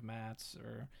lack of mats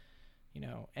or, you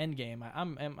know, end game?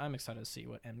 I'm excited to see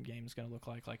what end game is gonna look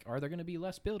like. Like, are there gonna be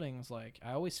less buildings? Like,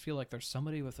 I always feel like there's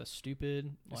somebody with a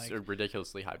stupid It's like a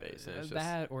ridiculously high base. And it's just,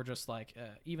 that or just like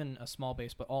even a small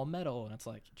base but all metal, and it's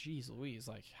like, geez Louise,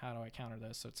 like how do I counter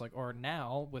this? So it's like, or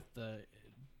now with the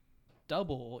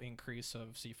double increase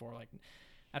of C4, like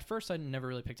at first I never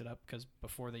really picked it up because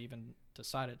before they even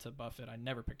decided to buff it, I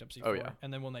never picked up C4. Oh, yeah.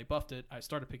 And then when they buffed it, I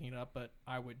started picking it up, but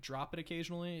I would drop it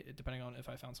occasionally depending on if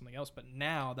I found something else. But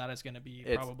now that is going to be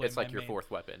probably it's like my your main, 4th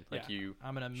weapon. Like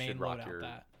I'm going to main should load rock out your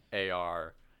that.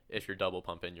 AR. If you're double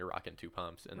pumping, you're rocking 2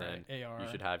 pumps, and Right, then AR. you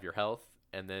should have your health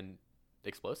and then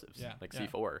explosives. Yeah, like yeah,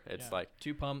 C4. It's yeah. like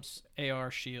 2 pumps,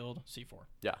 AR, shield, C4.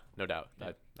 yeah, no doubt.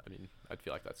 Yeah. I mean, I'd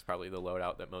feel like that's probably the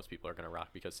loadout that most people are going to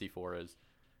rock because C4 is,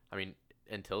 I mean,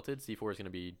 in Tilted, C4 is going to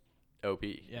be OP.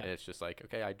 Yeah. And it's just like,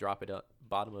 okay, I drop it at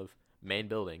bottom of main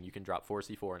building. You can drop 4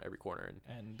 C4 in every corner,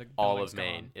 And the all building's of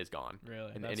main gone. is gone.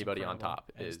 Really? And That's anybody on incredible.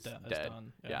 top And is it's dead.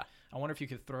 done. Yeah. I wonder if you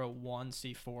could throw one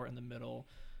C4 in the middle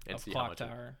And of see how Clock much it-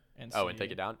 Tower and and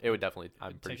take it down. It would definitely.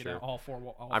 I'm take pretty it sure. out all four.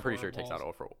 All I'm pretty four sure it takes out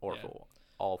walls.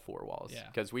 all 4 walls. Yeah.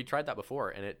 Because we tried that before,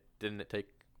 and it didn't take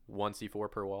 1 C4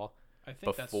 per wall I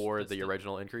think before that's the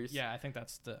original increase. Yeah, I think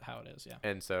that's how it is. Yeah.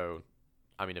 And so,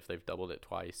 I mean, if they've doubled it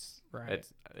twice, Right.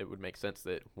 it would make sense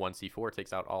that 1 C4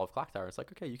 takes out all of Clock Tower. It's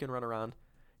like, okay, you can run around.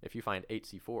 If you find 8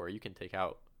 C4, you can take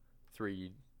out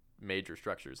 3 major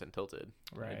structures in Tilted.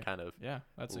 Right. And kind of Yeah,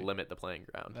 that's limit the playing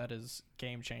ground. that is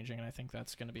game changing, and I think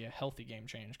that's going to be a healthy game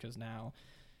change because now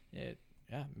it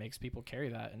makes people carry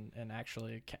that and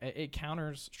actually it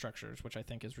counters structures, which I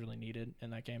think is really needed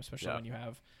in that game, especially when you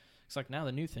have. It's like now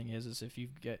the new thing is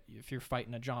if you're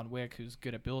fighting a John Wick who's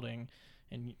good at building,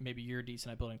 and maybe you're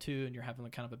decent at building too, and you're having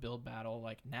kind of a build battle,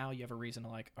 like now you have a reason to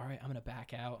like, all right, I'm gonna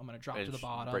back out, I'm gonna drop And to the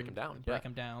bottom, break 'em down, break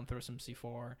them down, throw some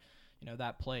C4. You know,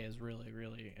 that play is really,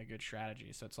 really a good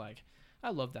strategy. So it's like, I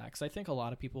love that because I think a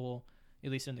lot of people, at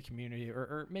least in the community,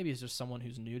 or maybe it's just someone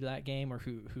who's new to that game or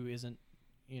who isn't,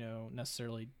 you know,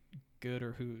 necessarily good,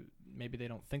 or who maybe they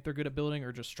don't think they're good at building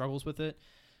or just struggles with it.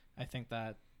 I think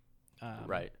that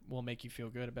will make you feel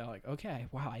good about like, okay,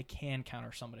 wow, I can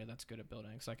counter somebody that's good at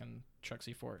building because I can chuck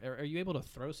C4. Are you able to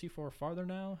throw C4 farther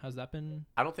now? Has that been?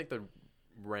 I don't think the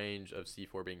range of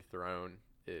C4 being thrown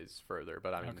is further,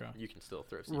 but I mean, you can still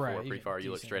throw C4 pretty far.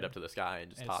 You look straight up to the sky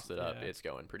and just toss it up. Yeah. It's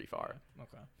going pretty far. Yeah.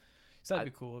 Okay. So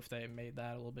that'd be cool if they made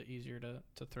that a little bit easier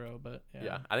to throw, but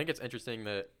yeah. I think it's interesting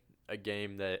that a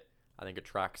game that I think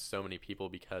attracts so many people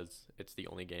because it's the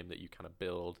only game that you kind of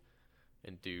build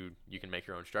and you can make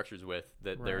your own structures with,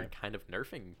 that they're kind of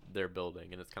nerfing their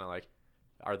building. And it's kind of like,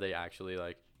 are they actually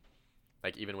like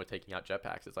like even with taking out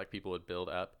jetpacks, it's like people would build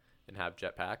up and have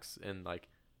jetpacks, and like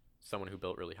someone who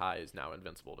built really high is now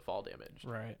invincible to fall damage.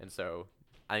 Right. And so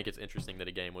I think it's interesting that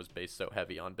a game was based so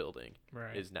heavy on building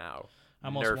is now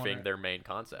I'm also nerfing their main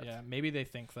concept. Yeah, maybe they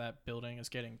think that building is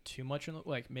getting too much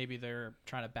like maybe they're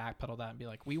trying to backpedal that and be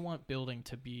like, we want building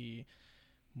to be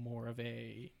more of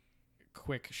a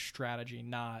quick strategy,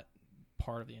 not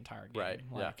part of the entire game. Right.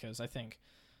 Like, because I think,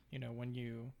 when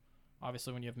you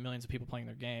have millions of people playing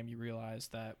their game, you realize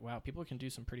that, wow, people can do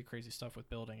some pretty crazy stuff with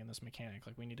building in this mechanic.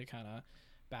 Like, we need to kind of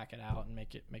back it out and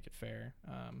make it fair.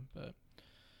 But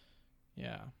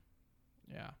yeah,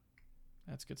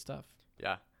 that's good stuff.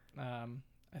 Yeah.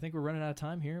 I think we're running out of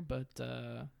time here, but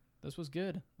this was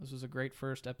good. This was a great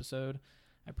first episode.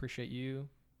 I appreciate you,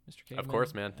 Mr. Caveman. Of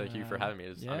course, man. Thank you for having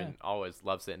me. Yeah. I mean, always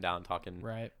love sitting down talking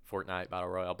Fortnite, Battle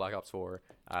Royale, Black Ops 4.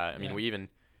 I mean, we even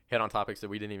hit on topics that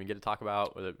we didn't even get to talk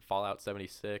about, whether Fallout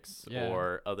 76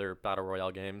 or other Battle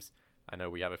Royale games. I know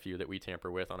we have a few that we tamper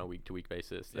with on a week-to-week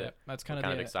basis that that's kind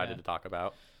of excited to talk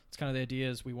about. It's kind of the idea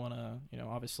is we want to,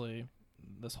 obviously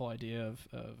this whole idea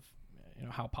of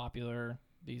how popular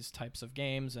these types of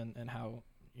games and how,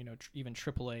 even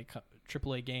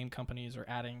AAA game companies are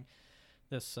adding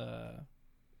this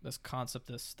this concept,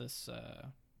 just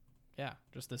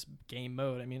this game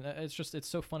mode. I mean, it's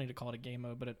so funny to call it a game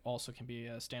mode, but it also can be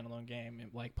a standalone game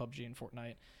like PUBG and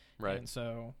Fortnite. Right. And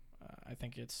so I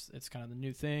think it's kind of the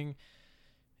new thing.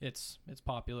 It's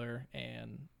popular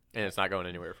and it's not going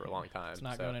anywhere for a long time. It's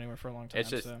not going anywhere for a long time. It's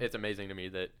just it's amazing to me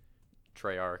that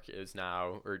Treyarch is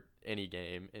now, or any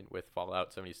game with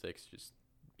Fallout 76 just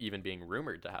even being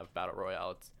rumored to have Battle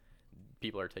Royale.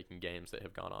 People are taking games that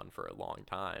have gone on for a long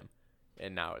time,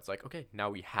 and now it's like, okay, now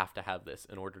we have to have this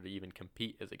in order to even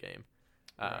compete as a game.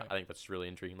 I think that's really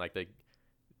intriguing. Like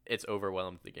it's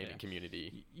overwhelmed the gaming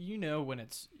community. When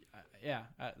it's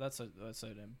that's a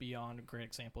beyond great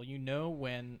example.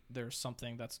 When there's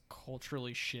something that's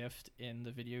culturally shift in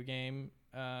the video game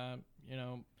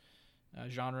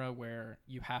genre where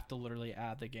you have to literally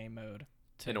add the game mode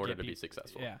in order to be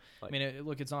successful. Yeah. Like, I mean,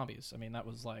 look at Zombies. I mean, that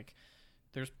was like,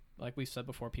 there's, like we said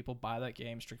before, people buy that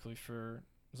game strictly for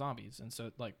zombies. And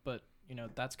so but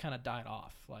that's kind of died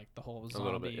off. Like the whole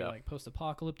zombie, like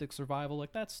post-apocalyptic survival,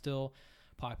 like that's still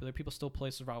popular. People still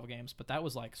play survival games, but that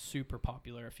was like super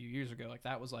popular a few years ago. Like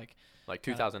that was like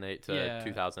 2008 to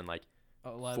 2000, like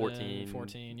 14,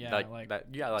 like that.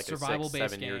 Yeah, like survival a 6,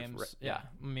 7 based games. years. Yeah,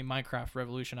 I mean, Minecraft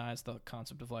revolutionized the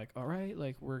concept of like, all right,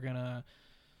 like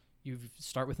you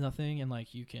start with nothing and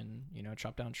like you can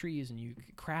chop down trees and you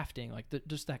crafting, like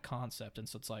just that concept. And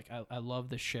so it's like I love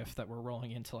the shift that we're rolling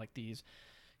into like these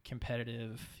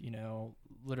competitive,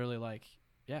 literally like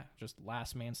just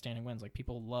last man standing wins. Like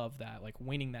people love that, like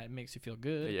winning that makes you feel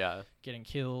good. Yeah, getting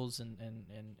kills and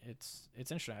it's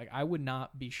interesting. Like, I would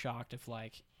not be shocked if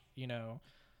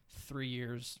 3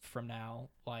 years from now,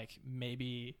 like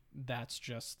maybe that's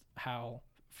just how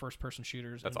first person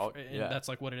shooters that's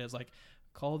like what it is. Like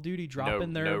Call of Duty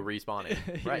dropping their no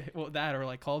respawning, right? Well, that, or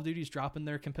like Call of Duty's dropping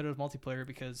their competitive multiplayer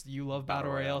because you love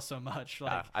Battle Royale so much.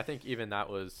 Like I think even that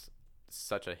was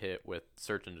such a hit with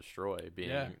Search and Destroy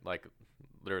being like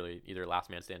literally either last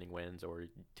man standing wins or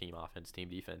team offense, team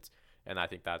defense. And I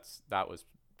think that was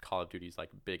Call of Duty's like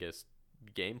biggest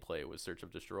gameplay was Search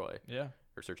and Destroy. Yeah.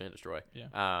 Or Search and Destroy.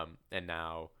 Yeah. And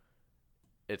now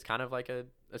it's kind of like a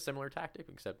similar tactic,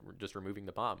 except we're just removing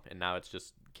the bomb, and now it's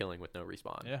just killing with no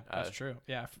respawn. Yeah, that's true.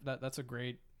 Yeah, that's a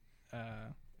great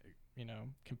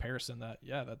comparison.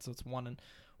 That's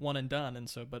one and done. And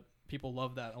so, but people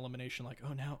love that elimination. Like,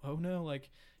 oh no, like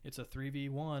it's a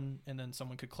 3v1, and then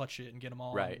someone could clutch it and get them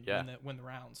all and win the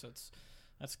round. So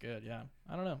that's good. Yeah,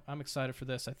 I don't know. I'm excited for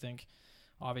this. I think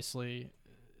obviously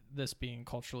this being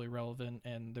culturally relevant,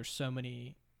 and there's so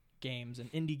many games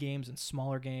and indie games and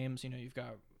smaller games. You've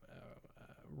got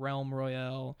Realm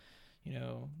Royale,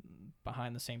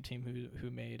 behind the same team who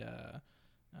made oh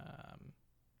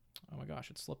my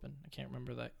gosh, it's slipping. I can't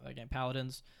remember that game.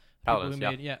 Paladins,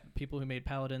 people who made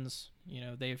Paladins.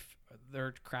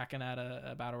 They're cracking at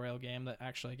a battle royale game that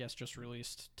actually I guess just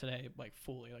released today, like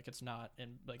fully. Like it's not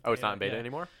in like. Oh, it's not in beta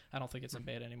anymore. I don't think it's in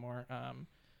beta anymore.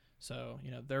 So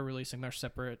they're releasing their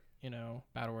separate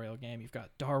battle royale game. You've got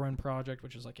Darwin Project,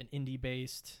 which is like an indie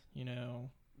based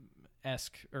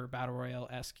esque or battle royale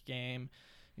esque game.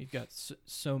 You've got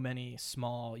so many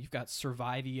small. You've got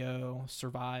Survive.io,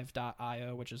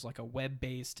 which is like a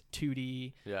web-based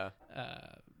 2D,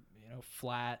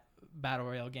 flat battle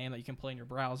royale game that you can play in your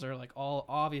browser. Like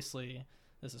obviously,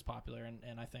 this is popular,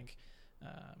 and I think,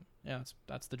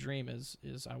 that's the dream. Is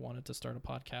I wanted to start a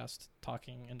podcast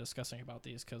talking and discussing about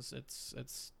these because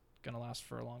it's gonna last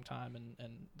for a long time,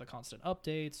 and the constant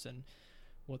updates and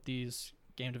what these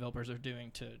game developers are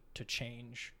doing to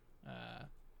change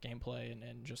gameplay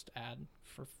and just add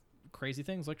for crazy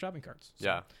things like shopping carts. So.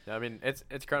 Yeah. I mean, it's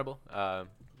incredible. I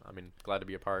mean, glad to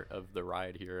be a part of the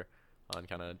ride here on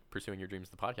kind of pursuing your dreams,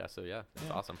 the podcast. So yeah,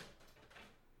 it's awesome.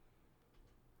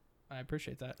 I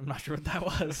appreciate that. I'm not sure what that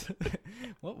was.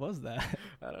 What was that?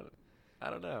 I don't know. I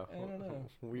don't know.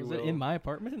 We was will, it in my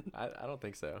apartment? I don't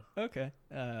think so. Okay.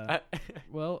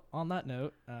 Well, on that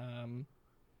note,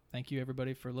 thank you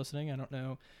everybody for listening. I don't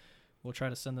know. We'll try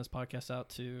to send this podcast out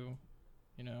to,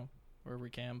 wherever we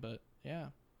can. But yeah,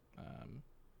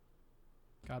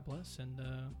 God bless, and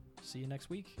see you next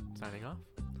week. Signing off.